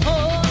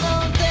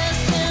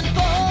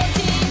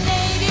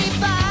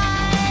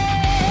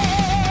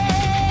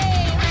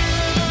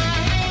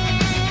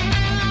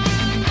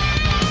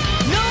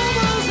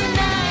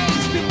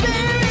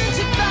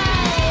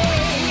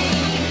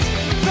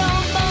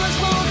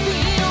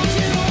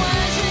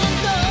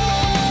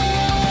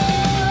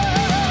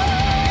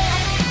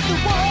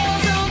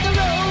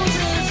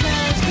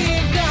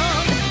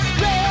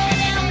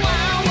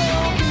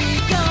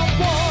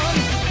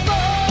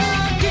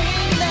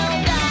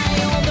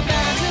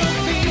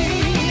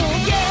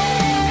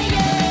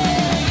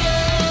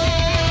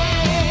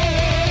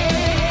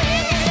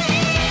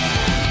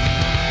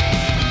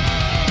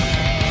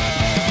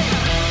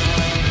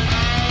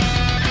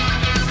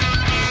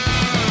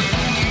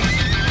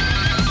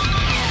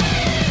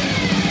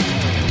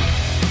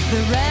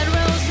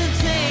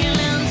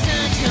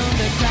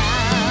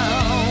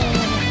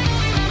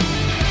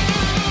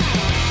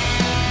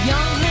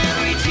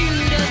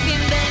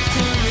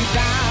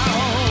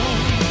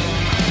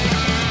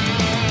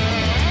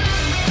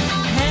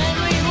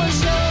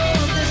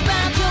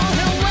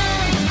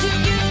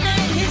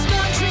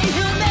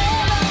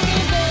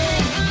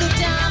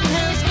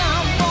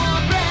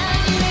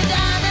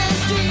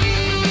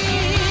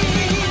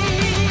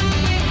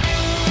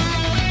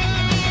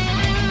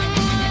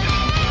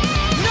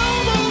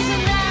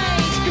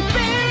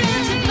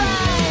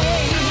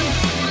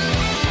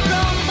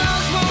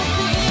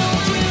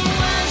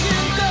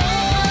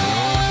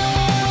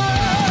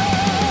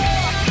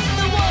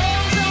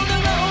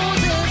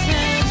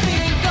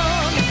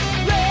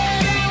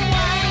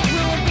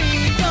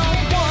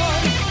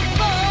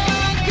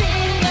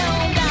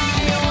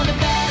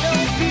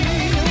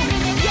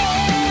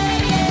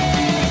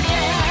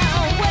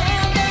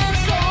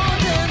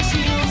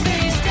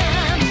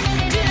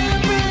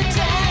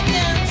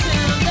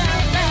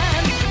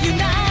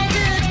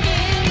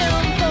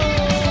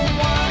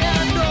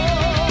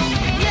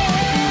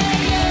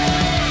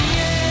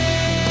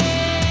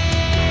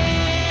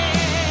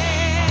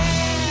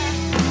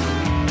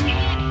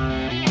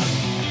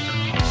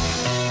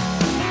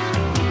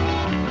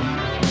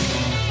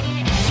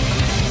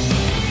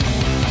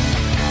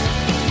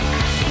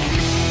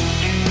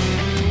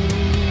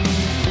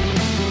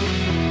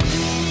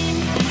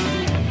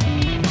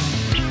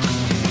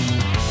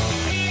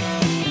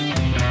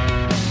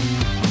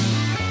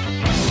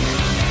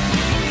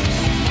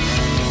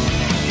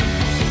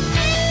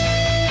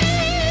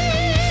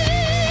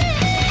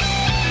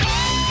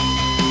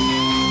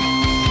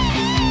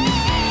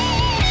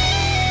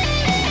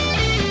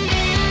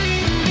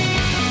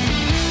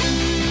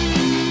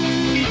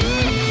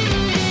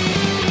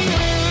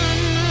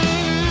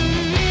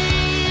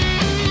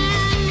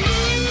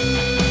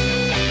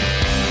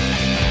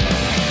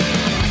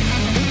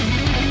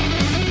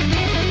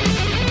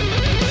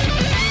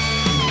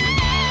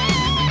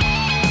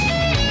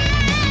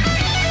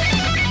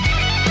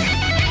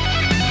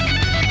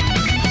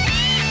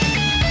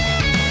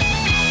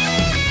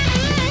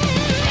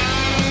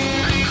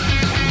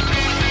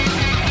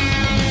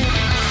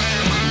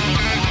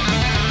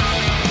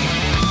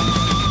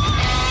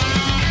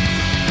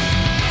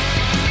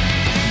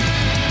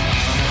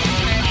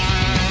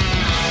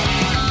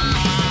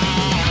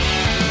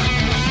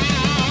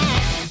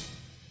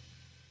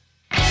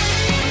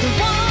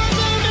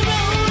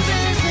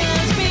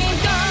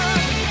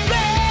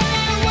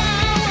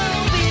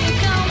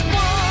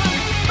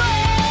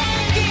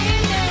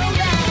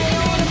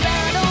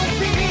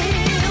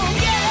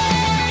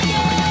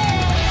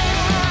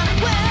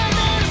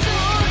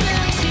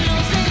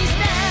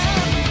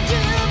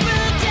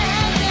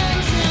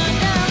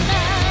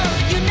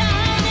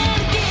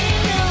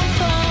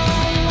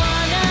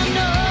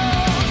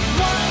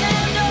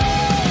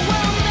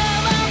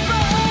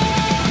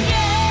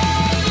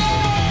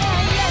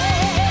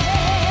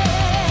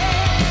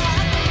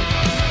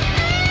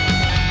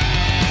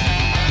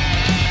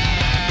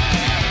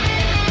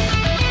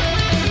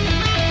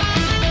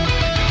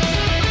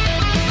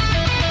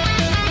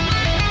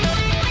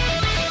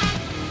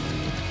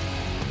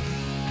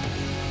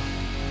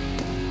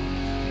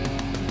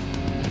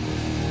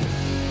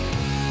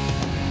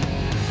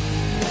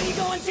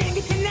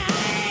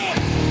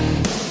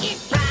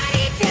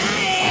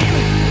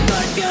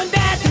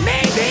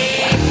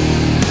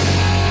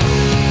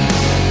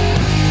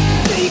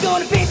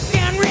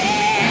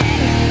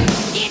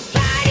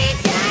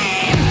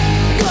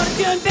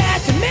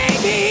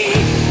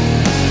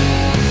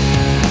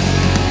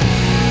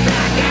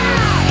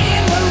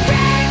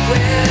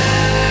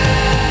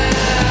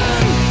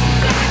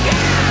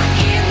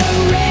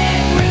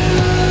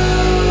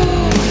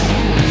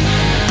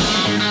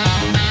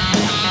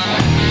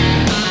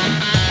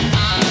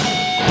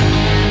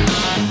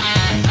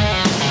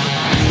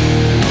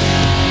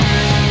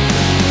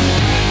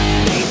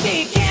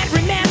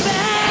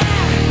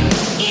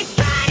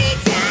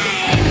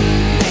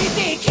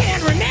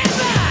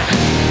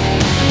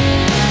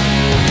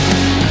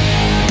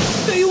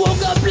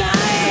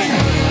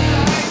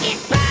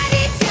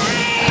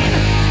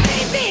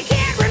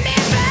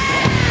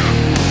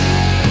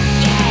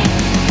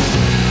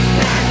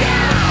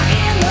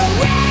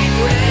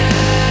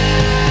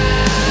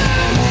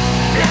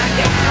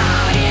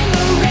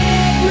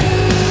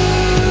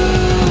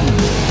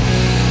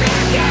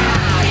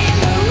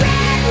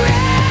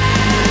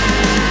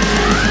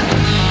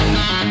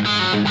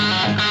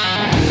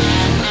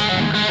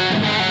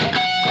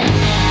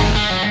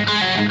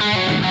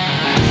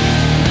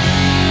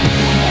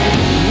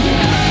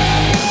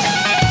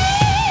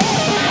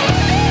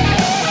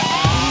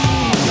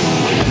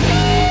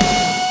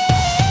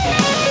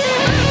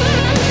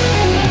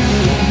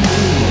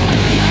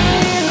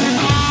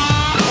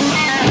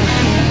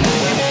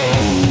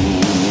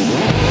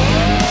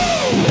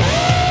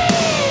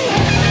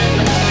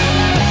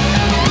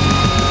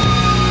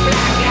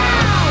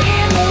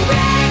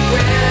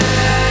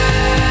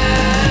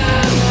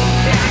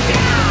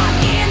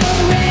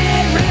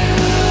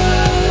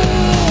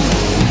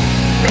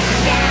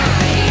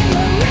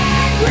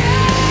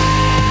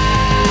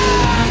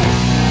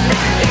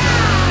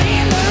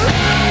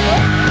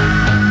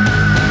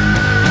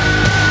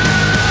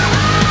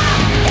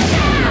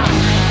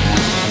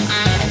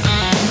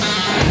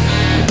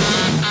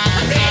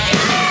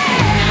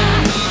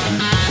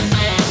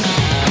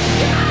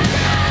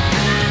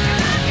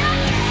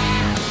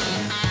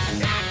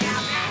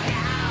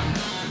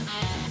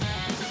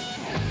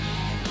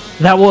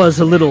 That was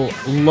a little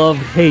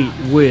love-hate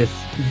with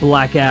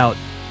Blackout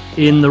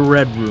in the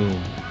Red Room.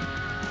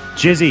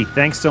 Jizzy,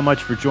 thanks so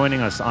much for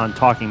joining us on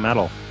Talking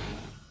Metal.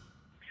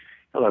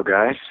 Hello,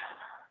 guys.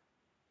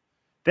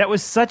 That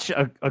was such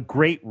a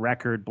great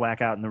record,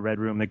 Blackout in the Red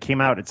Room, that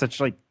came out at such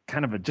like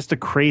kind of just a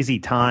crazy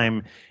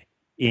time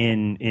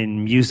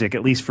in music,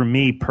 at least for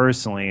me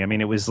personally. I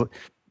mean, it was,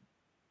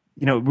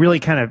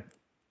 really kind of,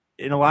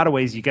 in a lot of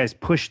ways, you guys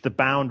pushed the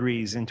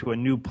boundaries into a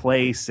new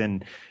place,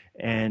 and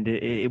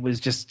it was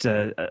just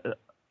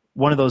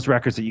one of those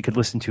records that you could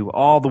listen to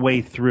all the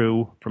way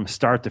through from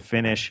start to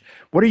finish.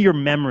 What are your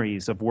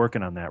memories of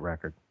working on that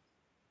record?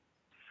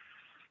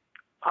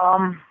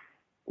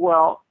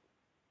 Well,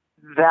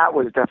 that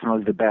was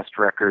definitely the best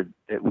record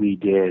that we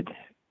did,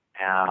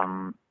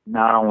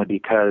 not only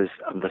because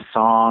of the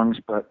songs,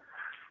 but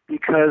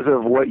because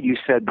of what you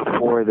said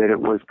before, that it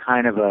was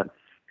kind of a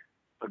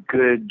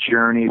good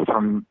journey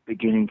from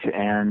beginning to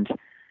end.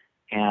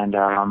 And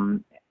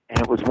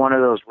it was one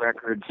of those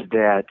records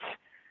that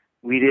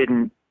we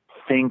didn't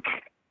think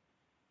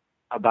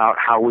about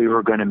how we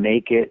were going to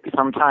make it.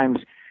 Sometimes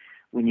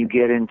when you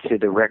get into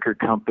the record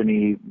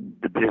company,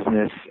 the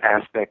business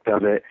aspect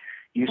of it,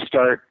 you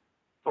start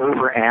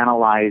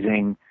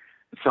over-analyzing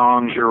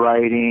songs you're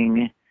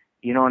writing.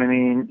 You know what I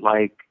mean?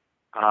 Like,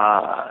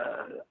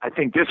 I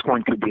think this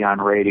one could be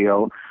on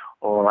radio,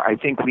 or I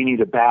think we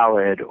need a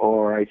ballad,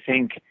 or I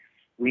think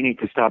we need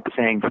to stop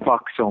saying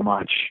fuck so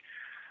much.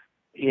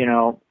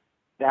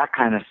 That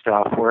kind of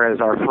stuff. Whereas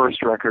our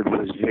first record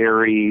was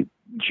very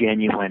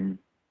genuine,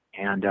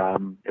 and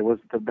it was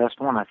the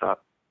best one, I thought.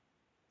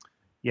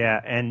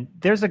 Yeah, and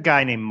there's a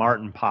guy named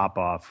Martin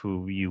Popoff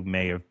who you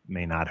may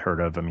not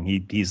heard of. I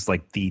mean, he's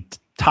like the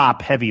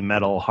top heavy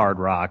metal, hard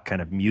rock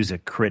kind of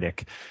music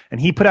critic, and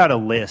he put out a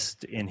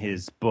list in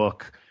his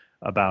book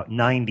about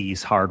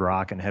 90s hard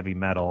rock and heavy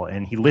metal,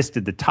 and he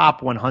listed the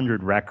top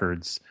 100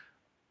 records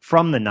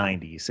from the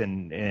 90s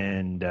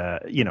and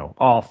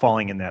all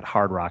falling in that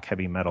hard rock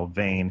heavy metal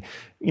vein.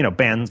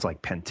 Bands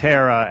like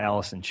Pantera,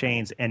 Alice in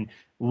Chains, and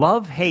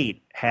Love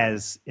Hate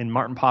has, in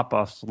Martin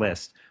Popoff's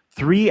list,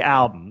 3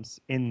 albums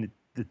in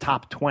the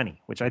top 20,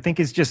 which I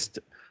think is just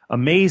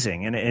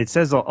amazing. And it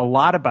says a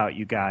lot about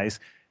you guys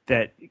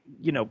that,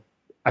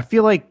 I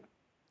feel like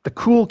the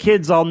cool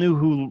kids all knew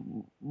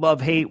who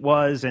Love Hate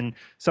was, and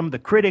some of the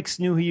critics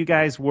knew who you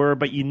guys were,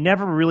 but you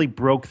never really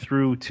broke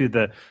through to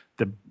the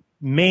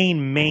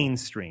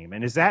mainstream.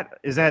 And is that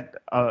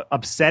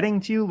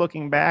upsetting to you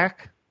looking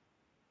back?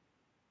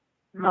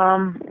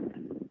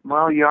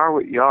 Well, you are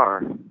what you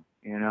are.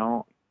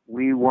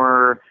 We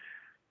were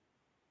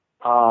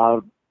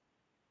part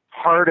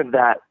of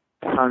that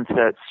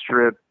Sunset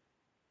Strip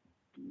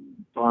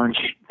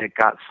bunch that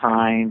got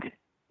signed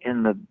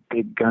in the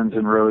big Guns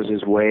N'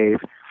 Roses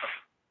wave,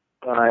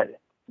 but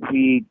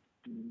we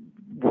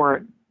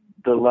weren't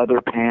the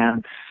leather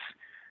pants,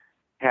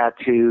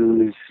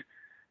 tattoos.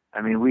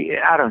 I mean,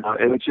 I don't know.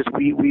 It was just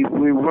we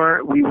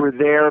were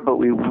there, but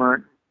we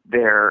weren't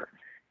there,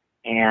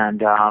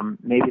 and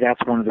maybe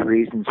that's one of the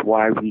reasons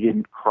why we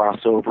didn't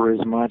cross over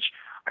as much.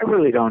 I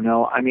really don't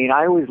know. I mean,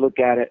 I always look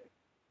at it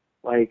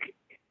like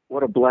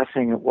what a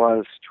blessing it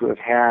was to have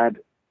had,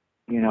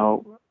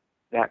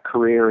 that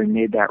career and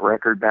made that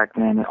record back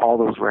then, all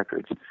those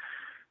records.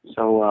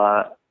 So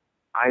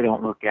I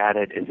don't look at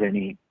it as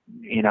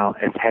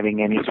as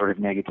having any sort of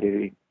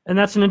negativity. And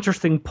that's an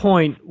interesting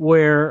point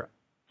where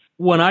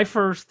when I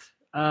first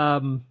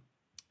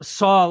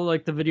saw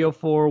like the video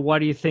for Why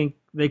Do You Think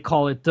They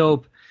Call It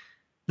Dope,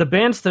 the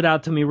band stood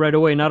out to me right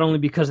away, not only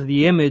because of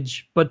the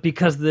image, but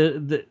because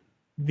the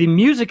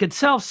music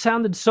itself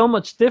sounded so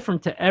much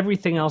different to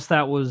everything else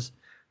that was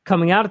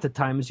coming out at the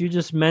time. As you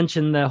just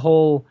mentioned, the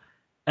whole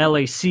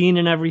LA scene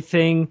and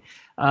everything.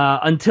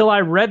 Until I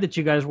read that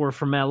you guys were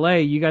from LA,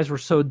 you guys were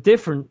so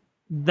different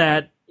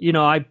that,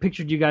 I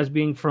pictured you guys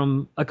being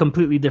from a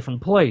completely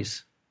different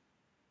place.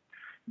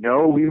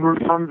 No, we were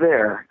from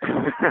there.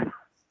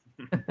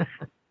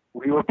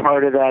 We were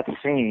part of that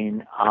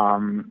scene.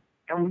 And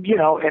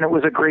it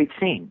was a great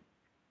scene.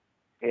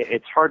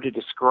 It's hard to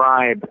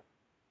describe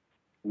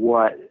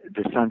what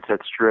the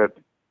Sunset Strip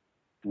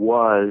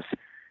was.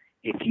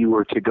 If you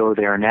were to go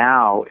there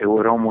now, it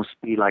would almost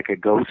be like a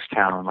ghost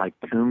town, like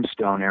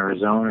Tombstone,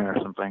 Arizona or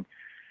something.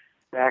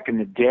 Back in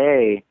the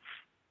day,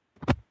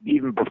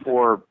 even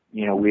before,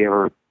 we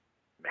ever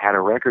had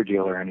a record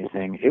deal or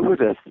anything, it was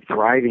a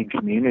thriving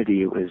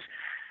community. It was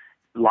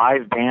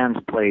live bands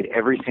played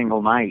every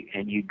single night,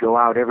 and you'd go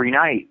out every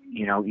night,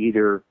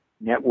 either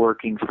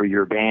networking for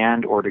your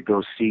band or to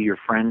go see your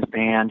friend's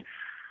band.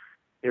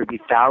 There'd be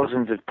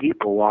thousands of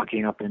people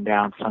walking up and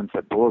down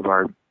Sunset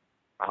Boulevard.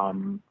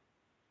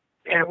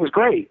 And it was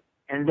great.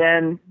 And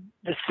then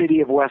the city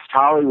of West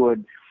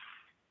Hollywood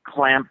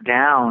clamped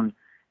down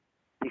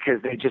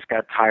because they just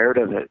got tired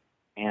of it.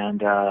 And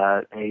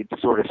they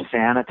sort of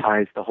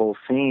sanitized the whole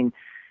scene.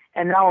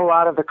 And now a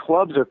lot of the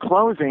clubs are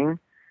closing,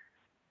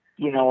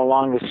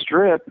 along the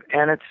Strip,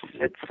 and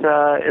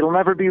it'll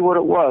never be what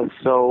it was.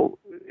 So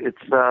it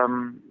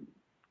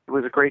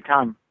was a great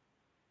time.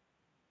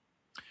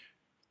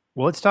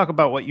 Well, let's talk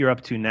about what you're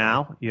up to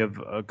now. You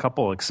have a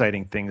couple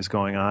exciting things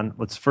going on.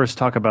 Let's first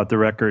talk about the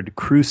record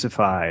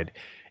Crucified.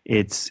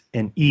 It's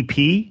an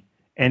EP,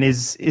 and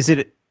is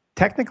it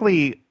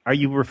technically, are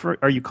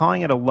you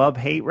calling it a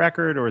love-hate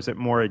record, or is it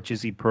more a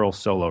Jizzy Pearl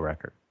solo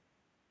record?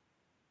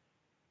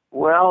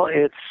 Well,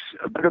 it's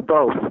a bit of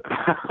both.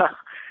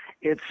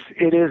 It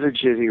is a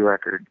Jizzy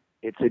record.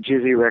 It's a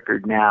Jizzy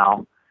record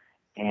now,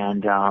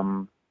 and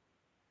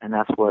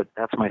that's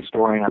my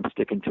story, and I'm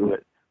sticking to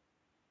it.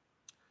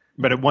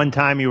 But at one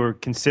time you were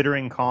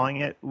considering calling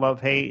it Love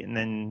Hate, and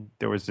then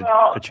there was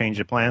a change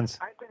of plans.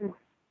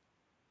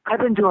 I've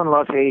been doing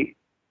Love Hate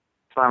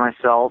by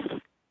myself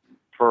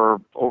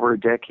for over a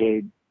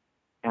decade,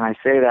 and I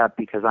say that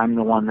because I'm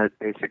the one that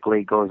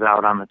basically goes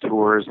out on the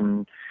tours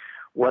and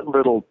what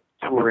little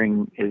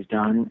touring is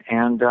done,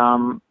 and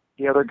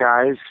the other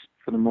guys,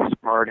 for the most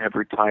part, have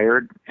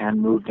retired and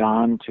moved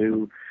on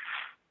to,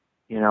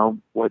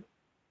 what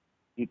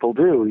people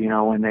do,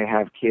 when they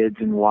have kids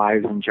and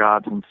wives and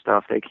jobs and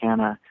stuff. They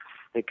kind of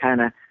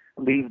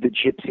leave the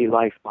gypsy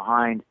life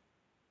behind.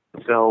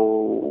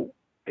 So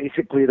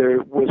basically,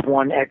 there was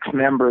one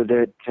ex-member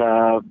that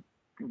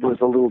was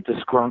a little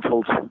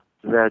disgruntled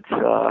that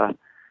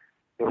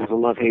there was a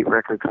love-hate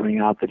record coming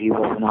out that he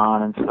wasn't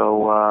on, and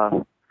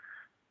so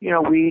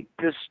we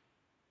just,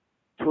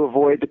 to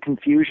avoid the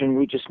confusion,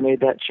 we just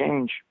made that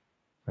change.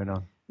 Right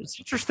on. It's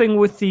interesting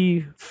with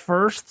the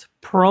first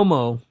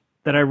promo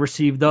that I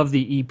received of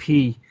the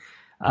EP.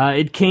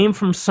 It came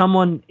from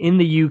someone in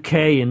the UK,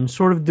 and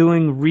sort of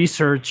doing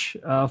research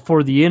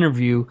for the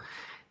interview,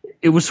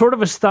 it was sort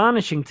of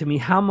astonishing to me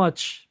how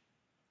much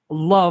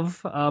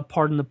love,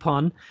 pardon the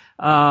pun,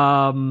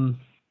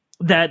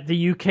 that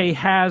the UK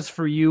has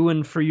for you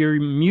and for your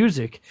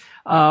music.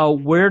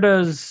 Where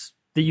does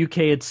the UK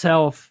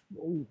itself,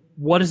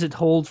 what does it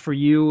hold for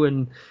you,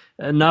 and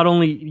not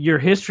only your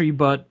history,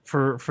 but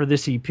for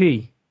this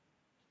EP?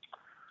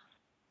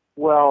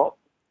 Well,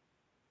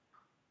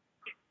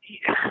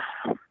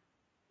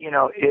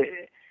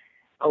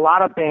 a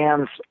lot of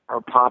bands are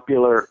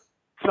popular.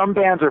 Some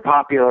bands are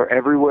popular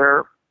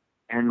everywhere,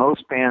 and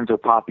most bands are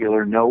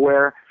popular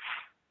nowhere.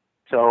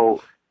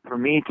 So for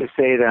me to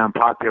say that I'm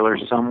popular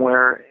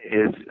somewhere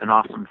is an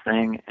awesome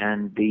thing,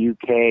 and the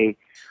UK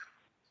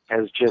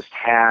has just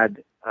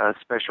had a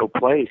special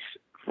place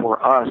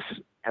for us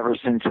ever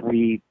since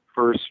we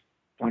first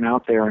went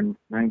out there in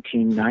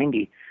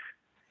 1990,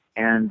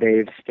 and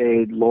they've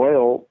stayed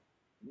loyal,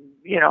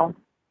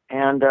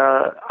 and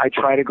I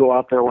try to go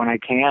out there when I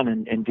can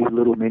and do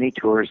little mini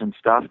tours and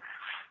stuff,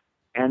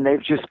 and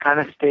they've just kind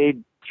of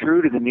stayed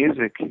true to the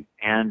music,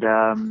 and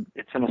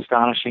it's an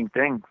astonishing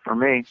thing for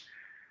me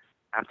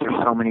after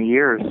so many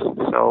years.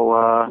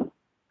 So,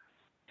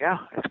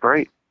 it's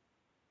great.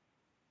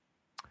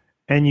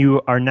 And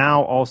you are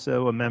now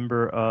also a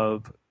member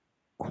of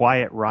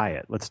Quiet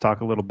Riot. Let's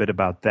talk a little bit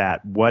about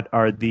that. What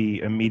are the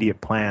immediate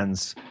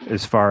plans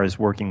as far as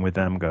working with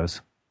them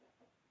goes?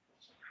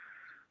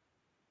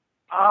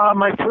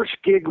 My first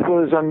gig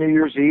was on New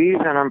Year's Eve,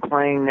 and I'm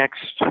playing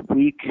next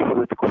week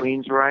with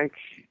Queensryche,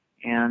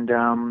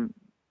 and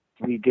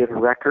we did a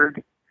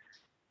record,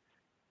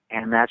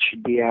 and that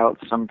should be out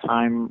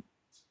sometime,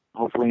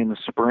 hopefully in the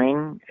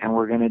spring, and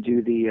we're going to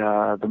do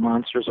the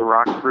Monsters of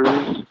Rock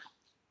cruise.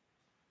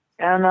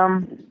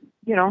 And,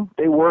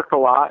 they work a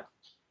lot,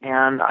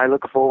 and I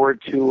look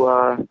forward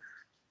to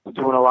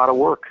doing a lot of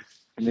work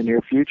in the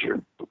near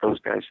future with those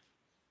guys.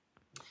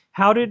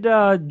 How did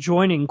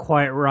joining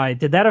Quiet Riot,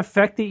 did that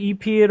affect the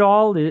EP at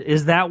all?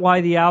 Is that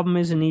why the album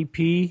is an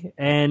EP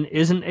and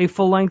isn't a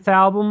full-length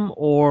album,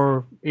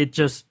 or it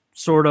just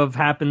sort of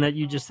happened that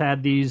you just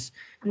had these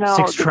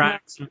 6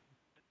 tracks?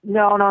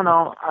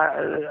 No.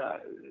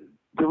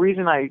 The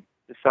reason I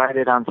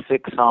decided on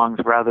 6 songs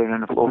rather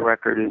than a full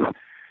record is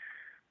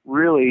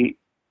really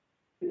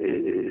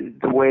the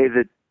way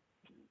that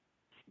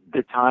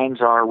the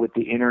times are with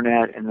the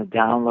internet and the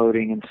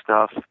downloading and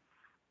stuff.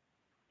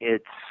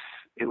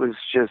 It was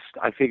just,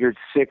 I figured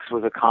 6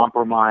 was a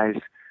compromise,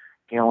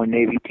 and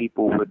maybe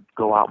people would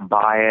go out and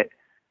buy it.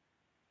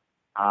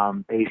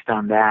 Based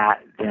on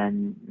that,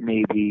 then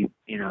maybe,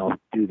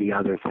 do the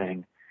other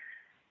thing.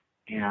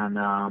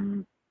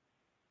 And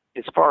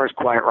as far as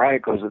Quiet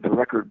Riot goes, the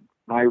record,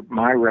 my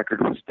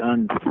record was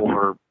done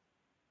before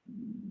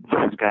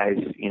those guys,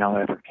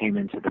 ever came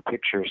into the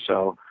picture.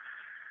 So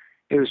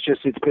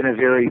it's been a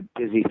very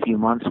busy few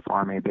months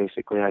for me.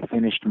 Basically, I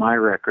finished my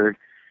record,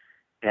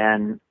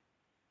 and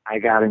I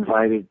got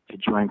invited to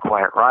join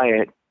Quiet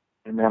Riot,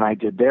 and then I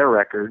did their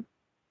record,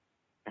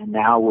 and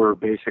now we're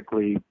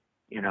basically,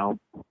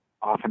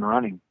 off and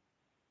running.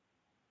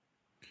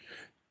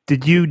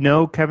 Did you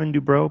know Kevin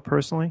DuBrow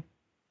personally?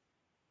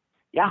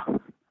 Yeah.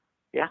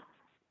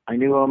 I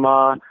knew him,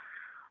 I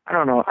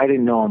don't know, I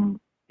didn't know him,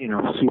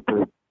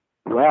 super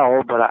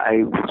well, but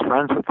I was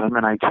friends with him,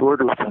 and I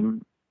toured with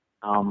him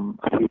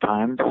a few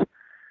times.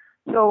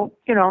 So,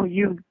 you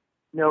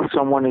know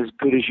someone as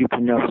good as you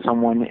can know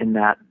someone in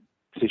that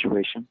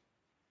situation.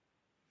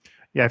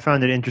 Yeah, I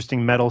found it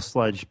interesting. Metal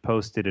Sludge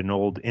posted an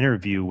old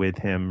interview with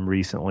him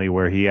recently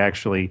where he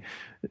actually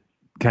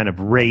kind of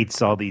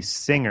rates all these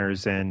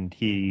singers, and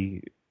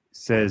he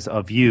says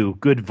of you,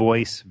 good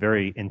voice,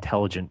 very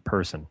intelligent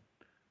person.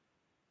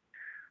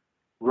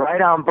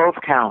 Right on both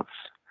counts.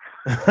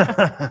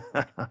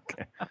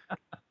 Okay.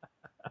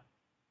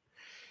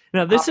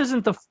 Now, this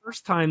isn't the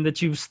first time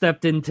that you've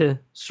stepped into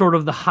sort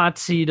of the hot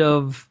seat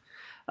of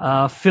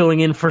filling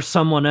in for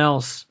someone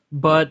else,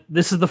 but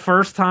this is the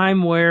first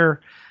time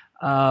where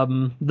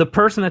the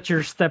person that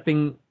you're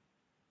stepping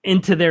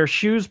into their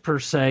shoes, per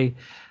se,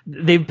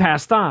 they've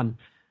passed on.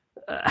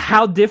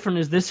 How different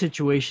is this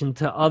situation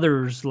to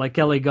others like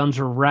LA Guns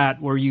or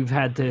Rat, where you've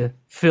had to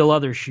fill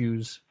other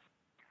shoes?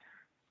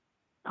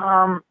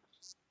 I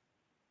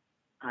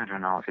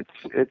don't know.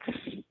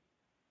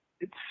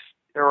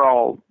 They're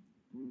all.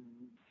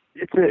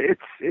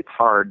 It's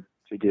hard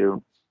to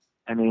do.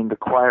 I mean, the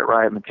Quiet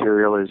Riot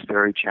material is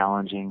very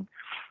challenging,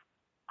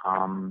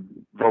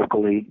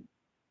 vocally.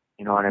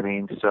 You know what I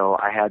mean? So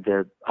I had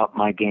to up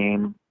my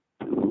game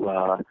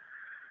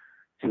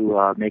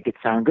to make it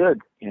sound good,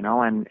 you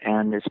know, and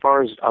as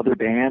far as other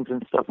bands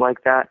and stuff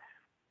like that,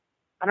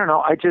 I don't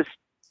know.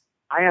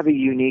 I have a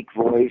unique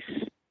voice.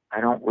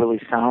 I don't really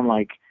sound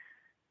like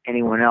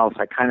anyone else.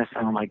 I kind of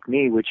sound like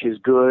me, which is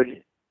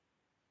good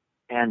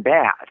and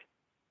bad.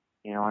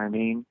 You know what I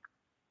mean?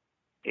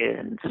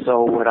 And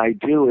so what I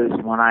do is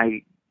when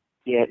I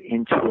get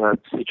into a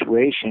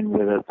situation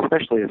with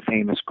especially a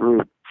famous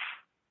group,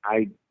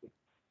 I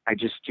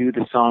just do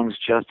the songs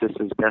justice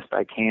as best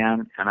I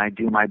can, and I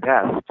do my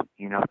best,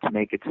 you know, to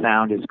make it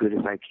sound as good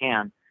as I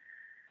can.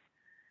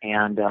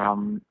 And,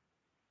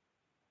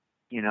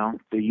 you know,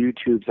 the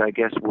YouTubes, I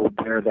guess, will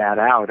bear that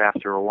out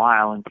after a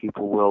while, and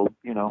people will,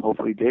 you know,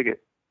 hopefully dig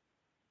it.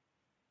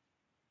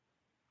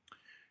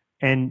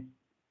 And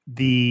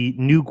the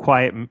new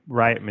Quiet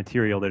Riot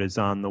material that is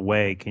on the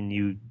way, can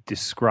you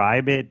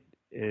describe it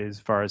as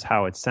far as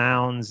how it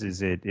sounds?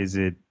 Is it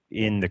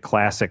in the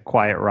classic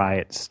Quiet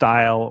Riot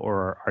style,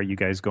 or are you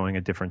guys going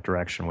a different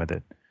direction with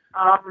it?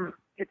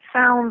 It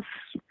sounds,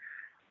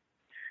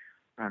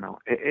 I don't know,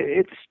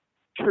 it's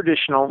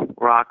traditional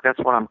rock. That's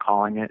what I'm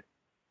calling it.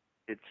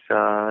 It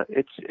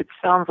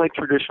sounds like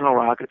traditional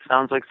rock. It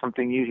sounds like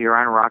something you hear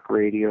on rock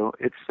radio.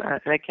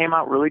 And it came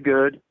out really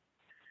good.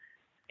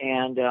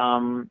 And,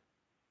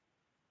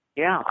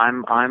 yeah,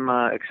 I'm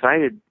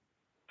excited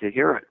to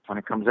hear it when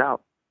it comes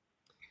out.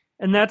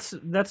 And that's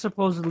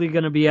supposedly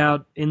going to be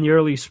out in the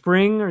early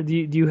spring, or do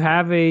you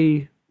have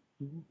a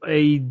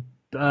date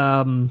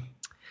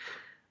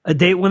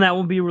when that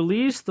will be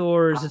released,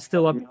 or is it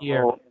still up in the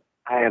air?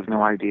 I have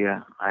no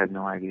idea.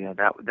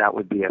 That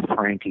would be a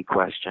Frankie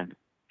question.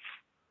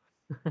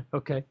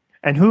 Okay.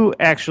 And who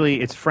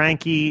actually? It's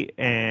Frankie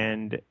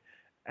and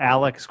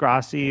Alex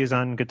Grassi is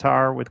on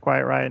guitar with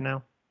Quiet Riot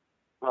now.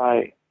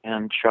 Right,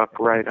 and Chuck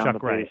Wright on the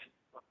bass.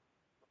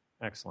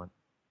 Excellent.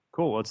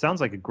 Cool. Well, it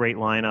sounds like a great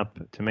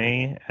lineup to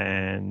me,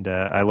 and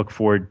I look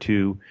forward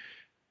to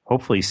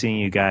hopefully seeing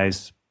you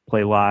guys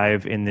play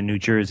live in the New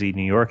Jersey,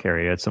 New York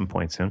area at some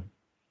point soon.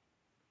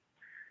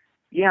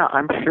 Yeah,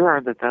 I'm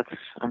sure that's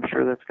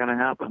going to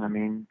happen. I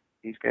mean,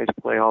 these guys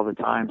play all the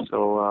time,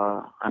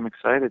 so I'm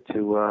excited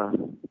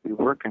to be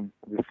working.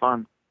 It'll be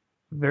fun.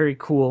 Very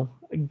cool.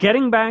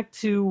 Getting back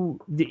to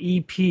the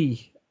EP,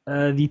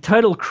 the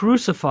title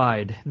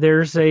Crucified,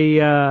 there's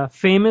a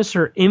famous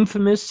or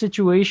infamous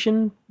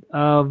situation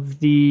of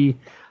the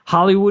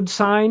Hollywood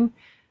sign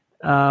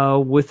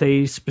with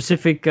a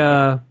specific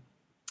sort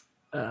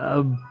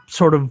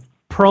of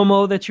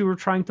promo that you were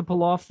trying to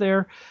pull off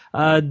there.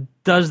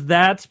 Does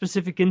that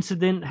specific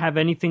incident have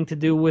anything to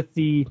do with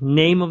the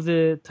name of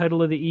the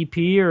title of the EP,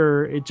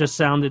 or it just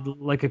sounded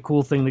like a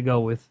cool thing to go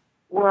with?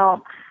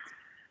 Well,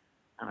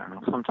 I don't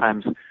know.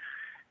 Sometimes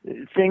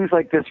things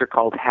like this are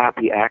called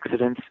happy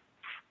accidents.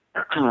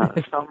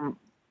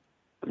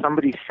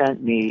 Somebody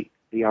sent me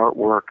the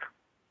artwork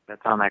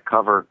that's on that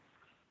cover,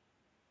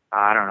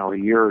 I don't know, a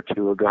year or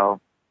two ago.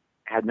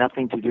 It had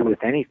nothing to do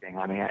with anything.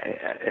 I mean,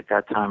 at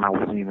that time, I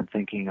wasn't even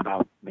thinking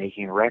about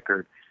making a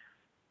record.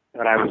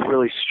 But I was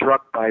really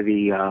struck by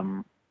the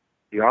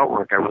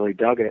artwork. I really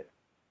dug it.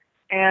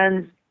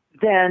 And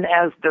then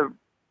as the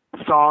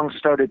song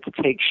started to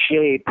take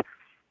shape,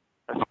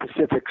 a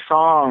specific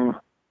song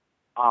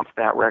off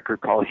that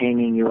record called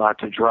Hanging You Out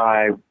to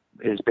Dry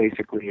is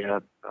basically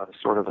a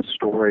sort of a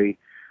story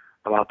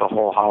about the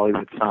whole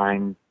Hollywood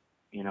sign,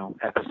 you know,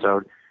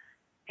 episode.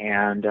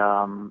 And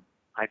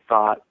I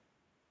thought,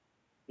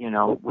 you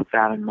know, with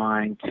that in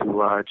mind,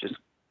 to just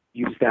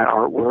use that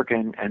artwork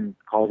and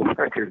call the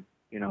record,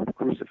 you know,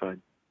 Crucified.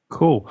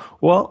 Cool.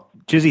 Well,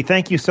 Jizzy,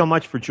 thank you so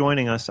much for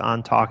joining us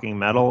on Talking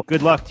Metal.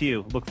 Good luck to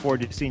you. Look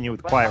forward to seeing you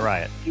with Quiet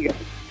Riot.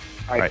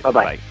 All right,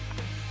 bye-bye. Bye.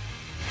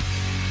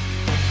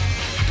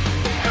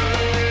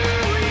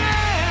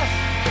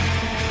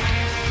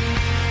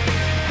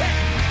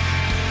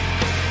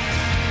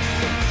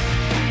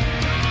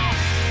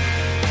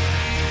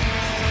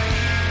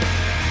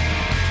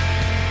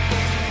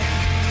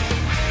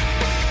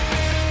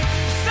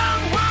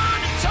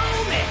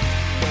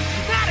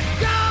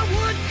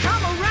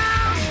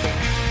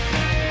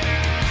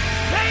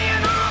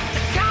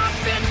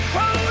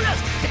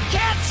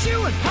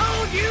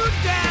 you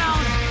down.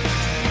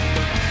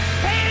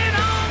 Painted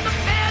on the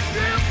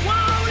bedroom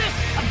wall is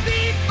a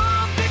beat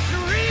for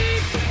victory.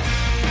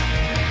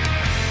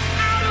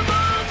 Out of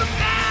all the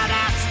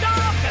badass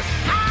stalkers,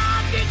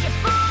 how did you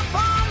fall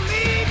for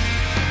me?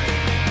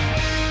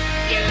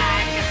 You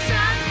like a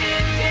Sunday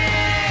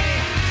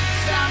day,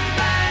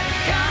 somebody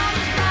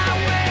comes my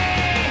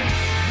way.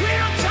 We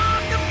don't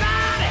talk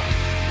about it,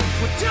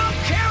 we don't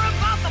care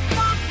about the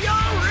funk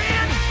you're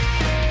in.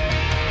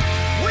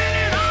 When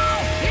it all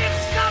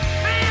hits the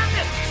fan,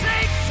 this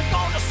snake's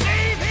gonna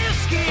save his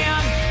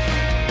skin.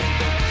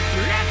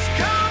 Let's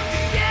come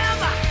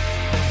together,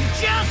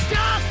 just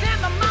us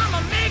and the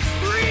mama makes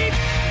three.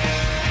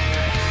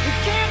 We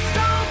can't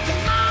solve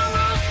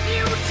tomorrow's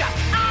future,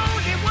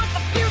 only what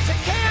the future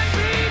can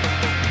be.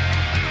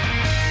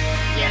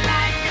 You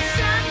like a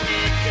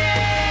Sunday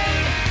day,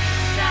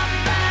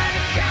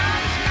 somebody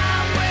comes my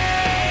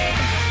way.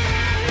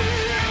 You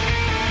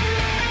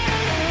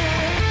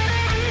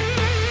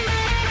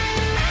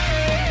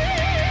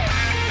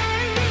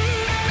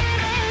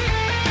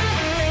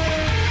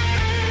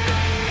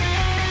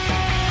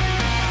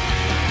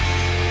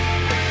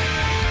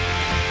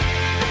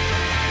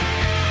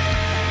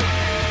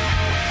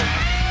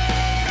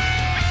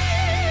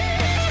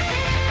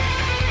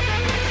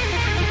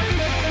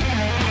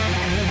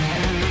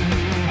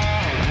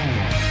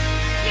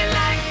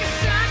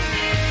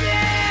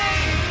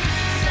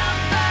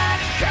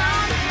a Sunday day, somebody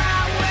comes my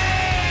way.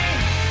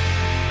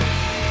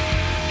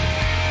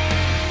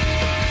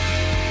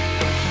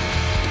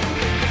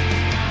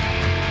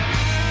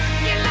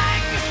 You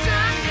like a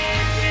Sunday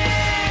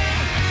day,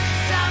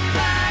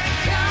 somebody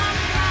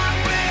comes my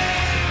way.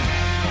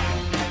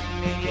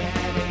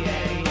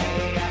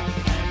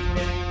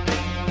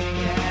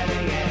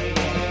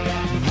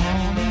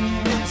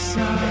 Morning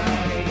sun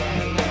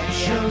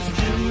shows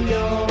through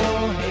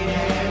your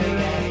hair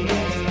and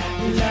it's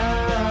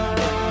love.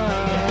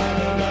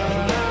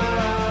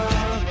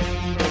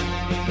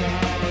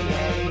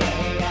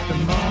 The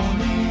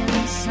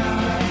morning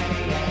sun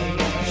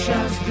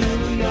shows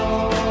through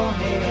your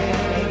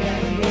hair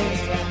and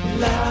it's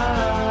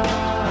love.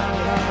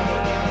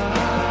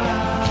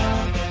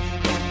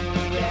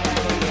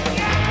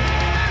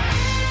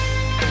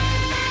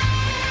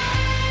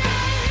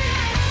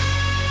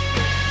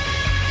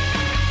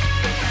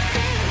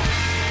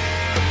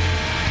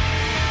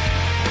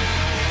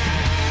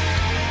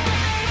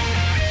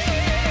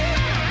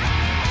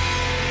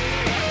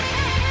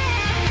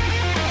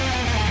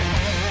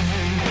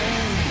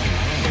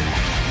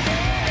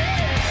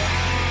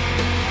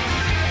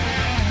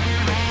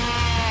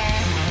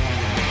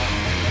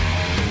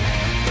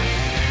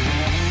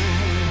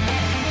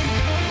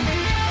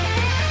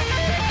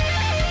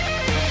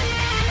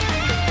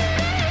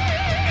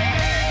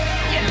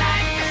 You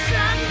like a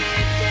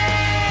Sunday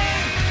day,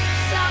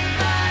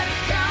 somebody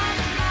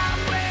comes my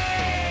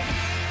way.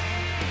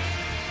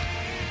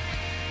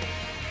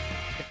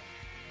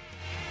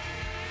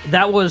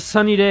 That was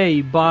Sunny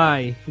Day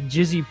by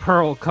Jizzy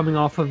Pearl, coming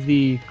off of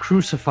the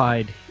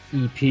Crucified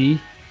EP.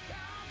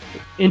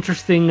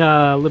 Interesting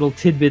little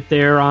tidbit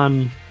there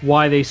on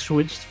why they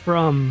switched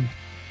from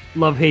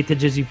Love Hate to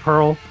Jizzy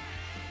Pearl.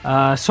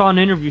 Saw an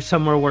interview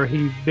somewhere where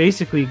he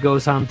basically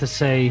goes on to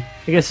say,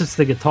 I guess it's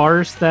the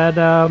guitarist that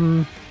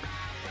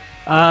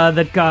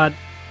that got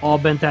all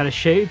bent out of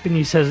shape, and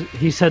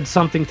he said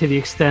something to the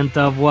extent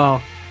of,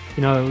 well,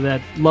 you know,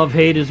 that Love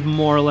Hate is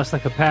more or less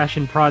like a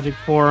passion project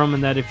for him,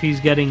 and that if he's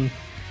getting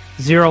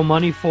zero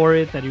money for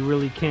it, that he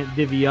really can't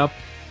divvy up,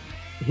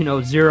 you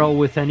know, zero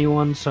with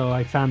anyone. So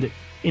I found it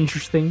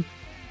interesting.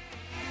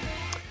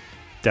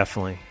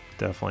 Definitely.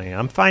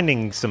 I'm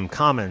finding some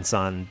comments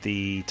on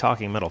the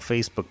Talking Metal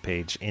Facebook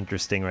page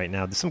interesting right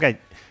now. There's some guy,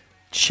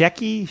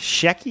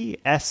 Shecky,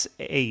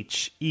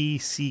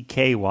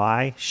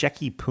 S-H-E-C-K-Y,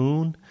 Shecky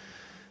Poon,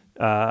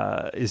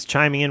 is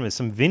chiming in with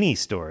some Vinny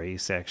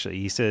stories, actually.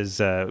 He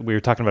says, we were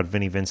talking about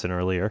Vinny Vincent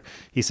earlier.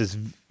 He says,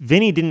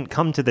 Vinny didn't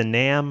come to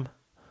NAMM,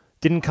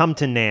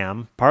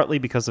 partly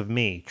because of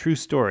me. True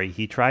story.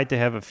 He tried to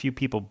have a few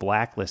people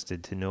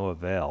blacklisted to no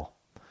avail.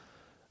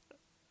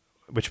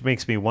 Which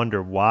makes me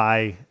wonder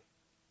what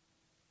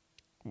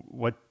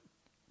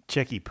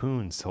Checky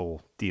Poon's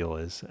whole deal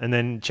is. And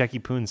then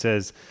Checky Poon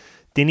says,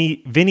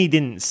 Vinny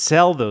didn't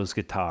sell those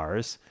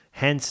guitars,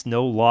 hence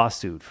no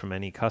lawsuit from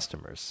any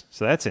customers.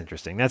 So that's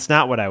interesting. That's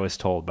not what I was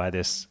told by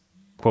this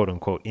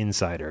quote-unquote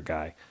insider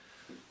guy.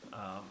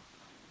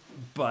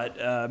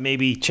 But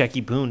maybe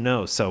Checky Poon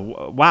knows.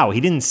 So, wow,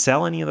 he didn't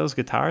sell any of those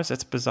guitars?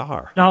 That's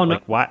bizarre. No,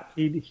 like, why?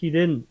 He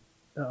didn't.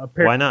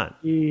 Why not?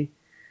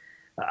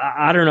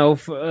 I don't know.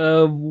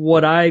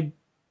 What I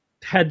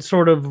had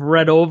sort of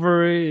read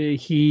over,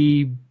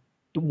 he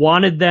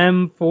wanted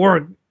them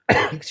for,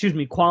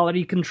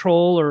 quality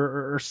control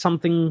or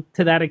something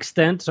to that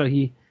extent. So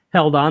he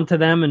held on to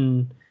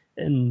them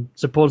and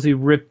supposedly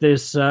ripped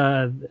this.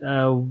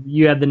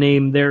 You had the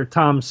name there,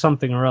 Tom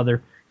something or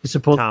other.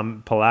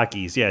 Tom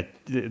Palakis, yeah.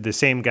 The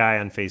same guy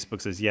on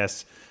Facebook says,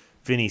 yes,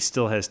 Vinny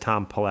still has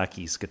Tom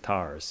Pilecki's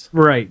guitars.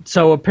 Right.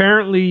 So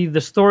apparently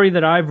the story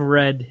that I've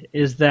read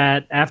is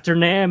that after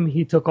NAMM,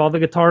 he took all the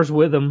guitars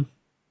with him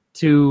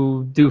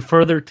to do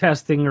further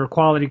testing or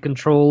quality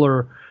control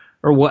or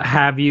what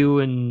have you,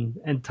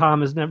 and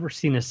Tom has never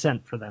seen a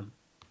cent for them.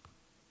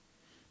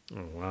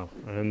 Oh, wow.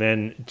 And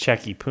then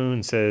Checky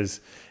Poon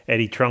says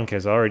Eddie Trunk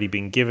has already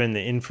been given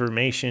the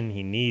information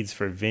he needs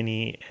for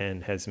Vinny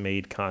and has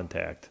made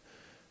contact.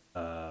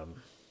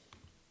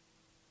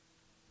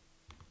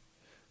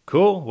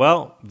 Cool.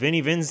 Well,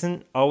 Vinny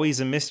Vincent, always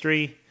a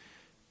mystery.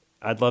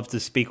 I'd love to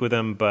speak with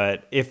him,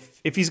 but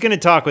if he's going to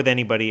talk with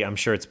anybody, I'm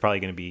sure it's probably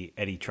going to be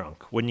Eddie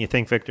Trunk. Wouldn't you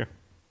think, Victor?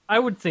 I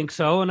would think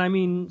so. And I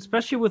mean,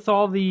 especially with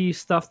all the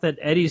stuff that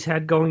Eddie's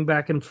had going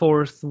back and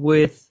forth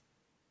with,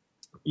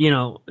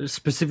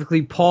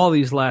 specifically Paul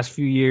these last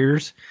few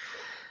years,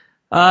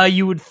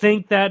 you would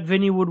think that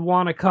Vinny would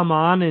want to come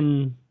on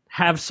and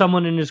have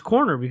someone in his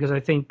corner, because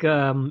I think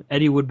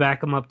Eddie would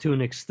back him up to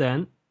an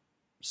extent.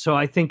 So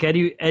I think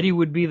Eddie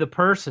would be the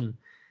person.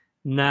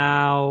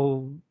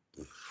 Now,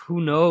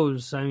 who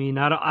knows? I mean,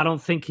 I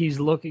don't think he's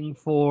looking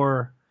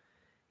for,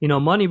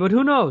 money, but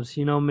who knows?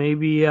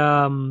 Maybe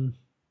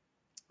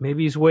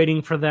he's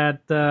waiting for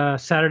that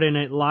Saturday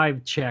Night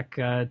Live check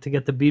to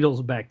get the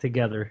Beatles back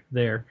together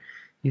there.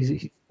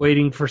 He's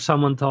waiting for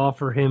someone to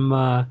offer him,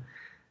 a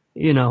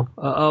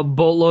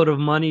boatload of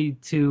money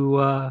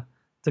to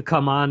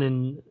come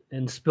on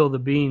and spill the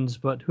beans.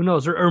 But who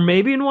knows? Or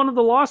maybe in one of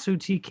the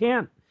lawsuits he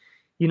can't,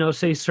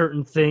 say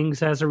certain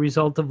things as a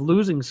result of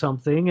losing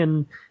something,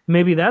 and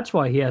maybe that's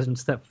why he hasn't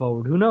stepped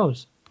forward. Who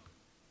knows?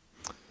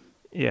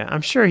 Yeah,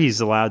 I'm sure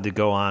he's allowed to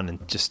go on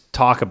and just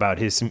talk about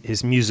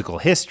his musical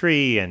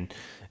history and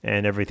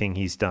everything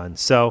he's done.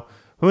 So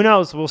who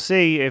knows? We'll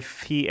see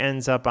if he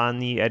ends up on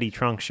the Eddie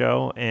Trunk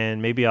show,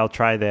 and maybe I'll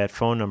try that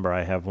phone number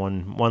I have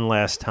one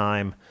last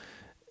time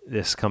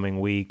this coming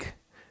week.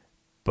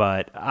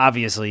 But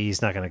obviously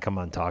he's not going to come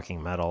on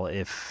Talking Metal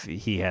if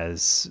he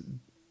has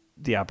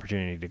the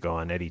opportunity to go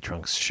on Eddie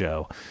Trunk's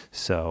show.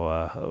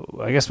 So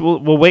I guess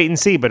we'll wait and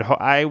see. But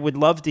I would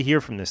love to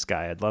hear from this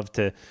guy. I'd love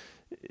to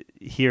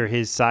hear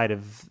his side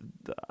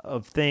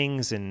of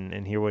things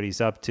and hear what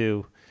he's up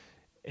to.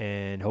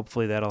 And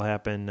hopefully that'll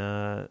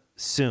happen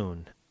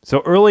soon.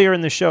 So earlier in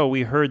the show,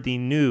 we heard the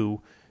new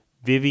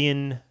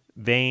Vivian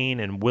Vane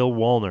and Will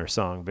Wallner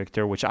song,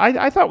 Victor, which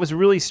I thought was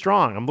really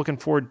strong. I'm looking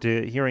forward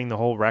to hearing the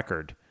whole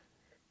record.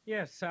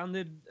 Yeah,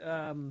 sounded,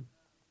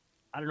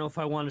 I don't know if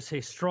I want to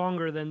say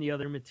stronger than the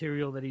other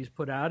material that he's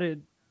put out. I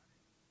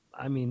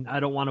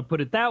don't want to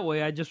put it that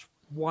way. I just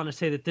want to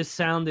say that this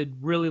sounded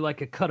really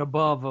like a cut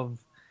above of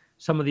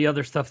some of the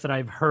other stuff that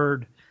I've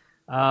heard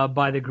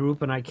by the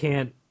group, and I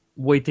can't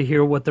wait to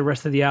hear what the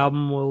rest of the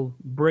album will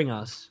bring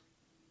us.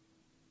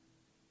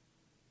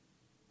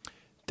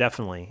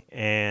 Definitely.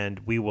 And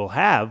we will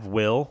have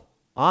Will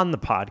on the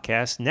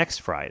podcast next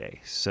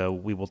Friday. So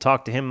we will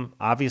talk to him,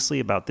 obviously,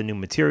 about the new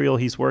material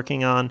he's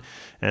working on.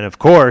 And, of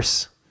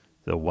course,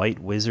 the White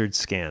Wizard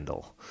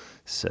scandal.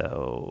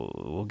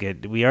 So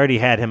we already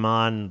had him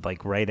on I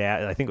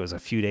think it was a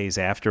few days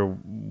after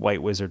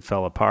White Wizard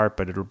fell apart,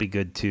 but it'll be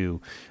good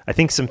I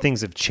think some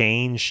things have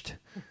changed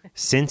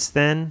since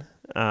then.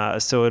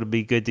 So it'll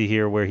be good to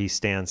hear where he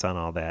stands on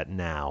all that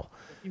now.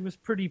 He was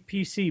pretty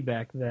PC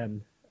back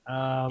then.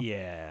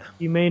 Yeah.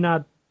 He may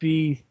not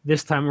be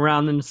this time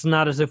around, and it's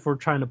not as if we're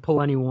trying to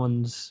pull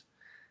anyone's,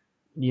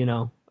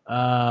 trying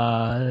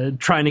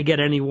to get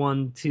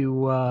anyone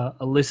to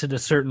elicit a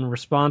certain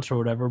response or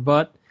whatever.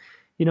 But,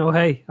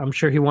 hey, I'm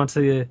sure he wants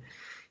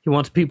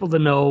people to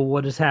know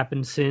what has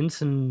happened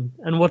since and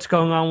what's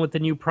going on with the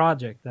new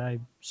project. I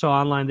saw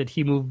online that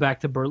he moved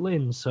back to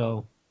Berlin,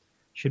 so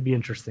should be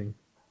interesting.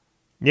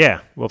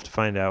 Yeah, we'll have to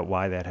find out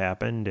why that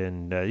happened.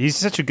 And he's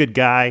such a good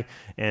guy,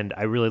 and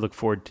I really look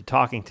forward to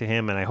talking to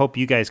him. And I hope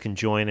you guys can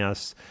join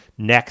us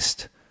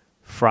next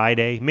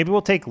Friday. Maybe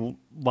we'll take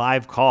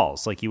live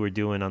calls like you were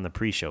doing on the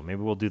pre-show.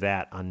 Maybe we'll do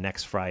that on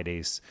next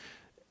Friday's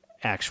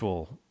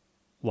actual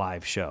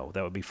live show.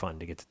 That would be fun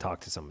to get to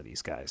talk to some of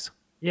these guys.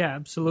 Yeah,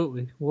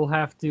 absolutely. We'll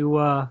have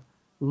to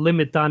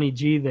limit Donnie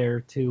G there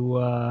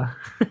to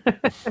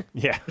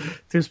to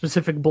a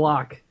specific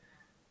block.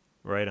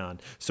 Right on.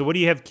 So what do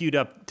you have queued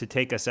up to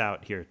take us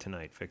out here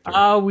tonight,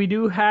 Victor? We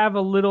do have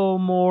a little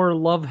more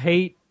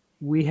love-hate.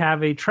 We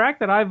have a track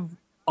that I've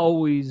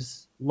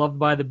always loved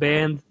by the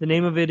band. The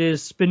name of it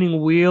is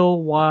Spinning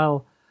Wheel.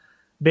 While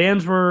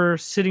bands were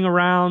sitting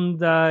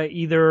around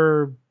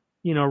either,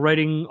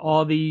 writing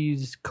all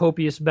these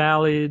copious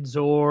ballads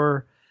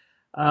or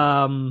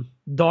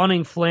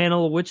donning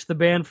flannel, which the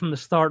band from the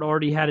start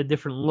already had a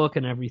different look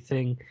and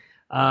everything.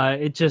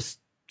 It just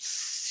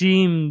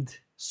seemed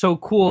so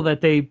cool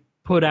that they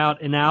put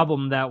out an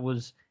album that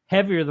was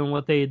heavier than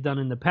what they had done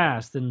in the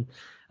past. And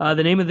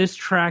the name of this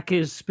track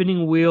is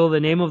Spinning Wheel. The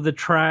name of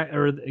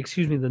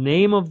the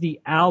name of the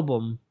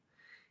album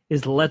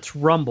is Let's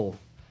Rumble.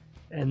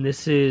 And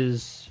this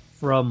is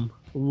from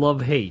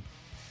Love Hate.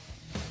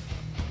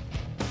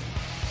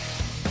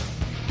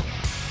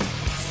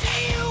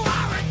 Say you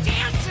are a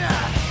dancer,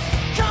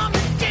 come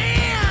and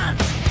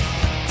dance.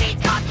 Teach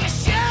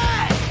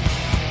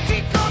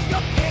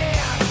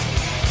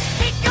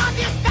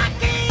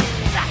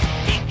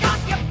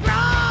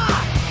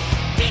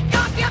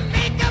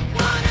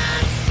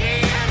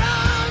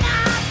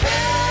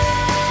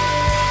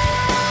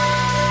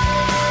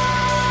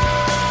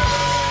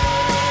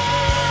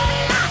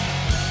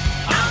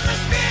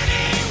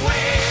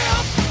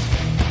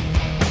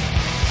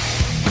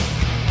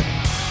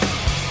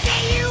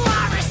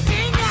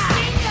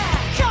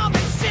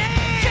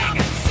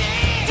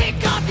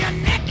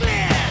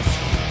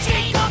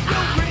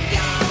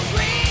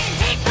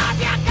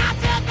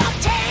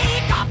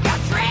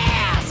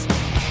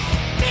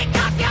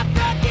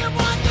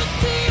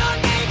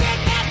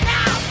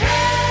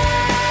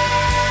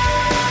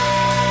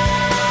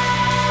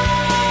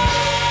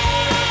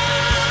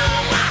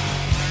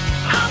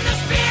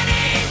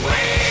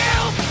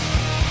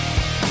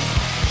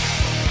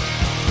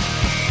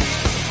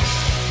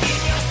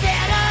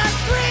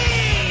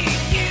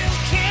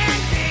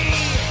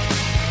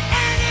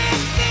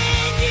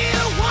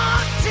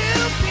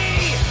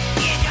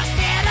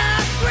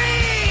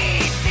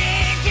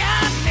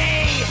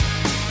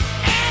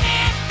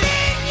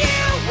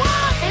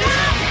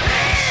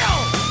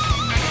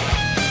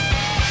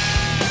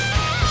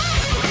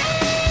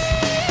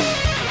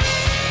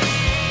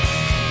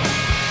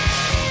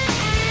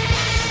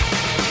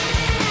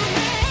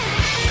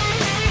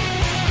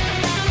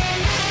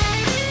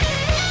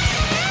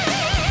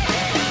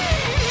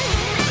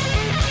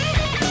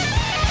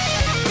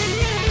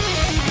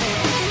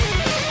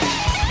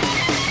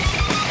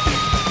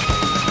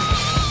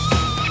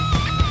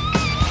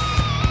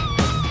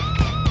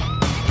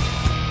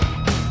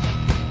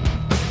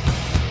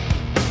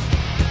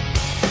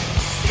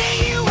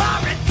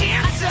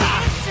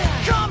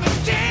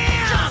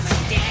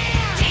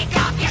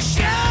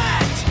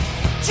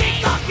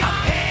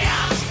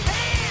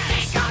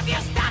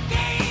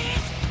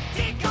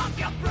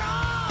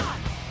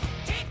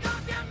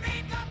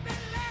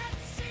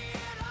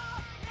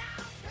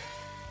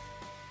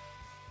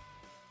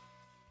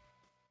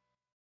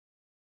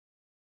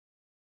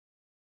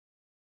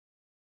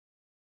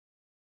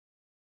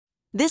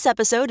This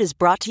episode is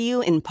brought to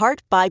you in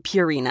part by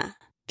Purina.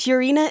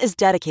 Purina is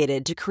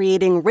dedicated to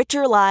creating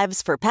richer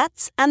lives for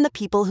pets and the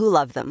people who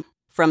love them.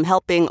 From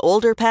helping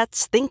older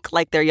pets think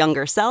like their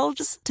younger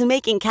selves to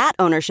making cat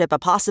ownership a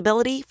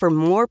possibility for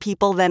more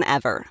people than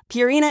ever,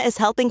 Purina is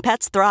helping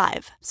pets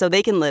thrive so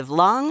they can live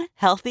long,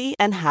 healthy,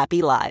 and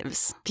happy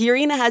lives.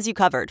 Purina has you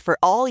covered for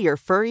all your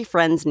furry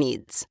friends'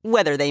 needs,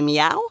 whether they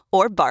meow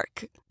or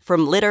bark.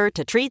 From litter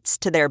to treats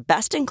to their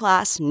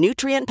best-in-class,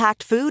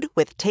 nutrient-packed food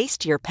with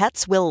taste your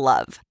pets will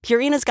love,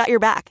 Purina's got your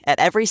back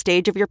at every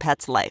stage of your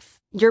pet's life.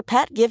 Your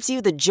pet gives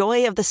you the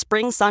joy of the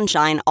spring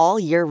sunshine all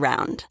year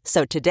round.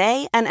 So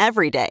today and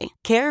every day,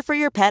 care for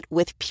your pet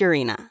with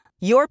Purina.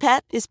 Your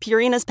pet is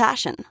Purina's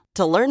passion.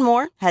 To learn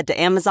more, head to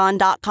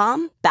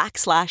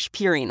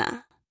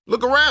Amazon.com/Purina.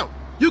 Look around.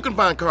 You can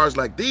find cars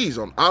like these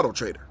on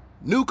AutoTrader.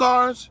 New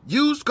cars,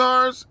 used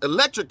cars,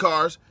 electric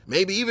cars,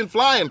 maybe even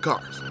flying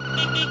cars.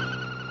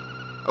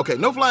 Okay,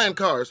 no flying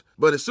cars,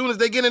 but as soon as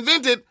they get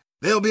invented,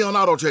 they'll be on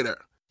AutoTrader.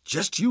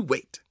 Just you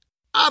wait.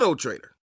 AutoTrader.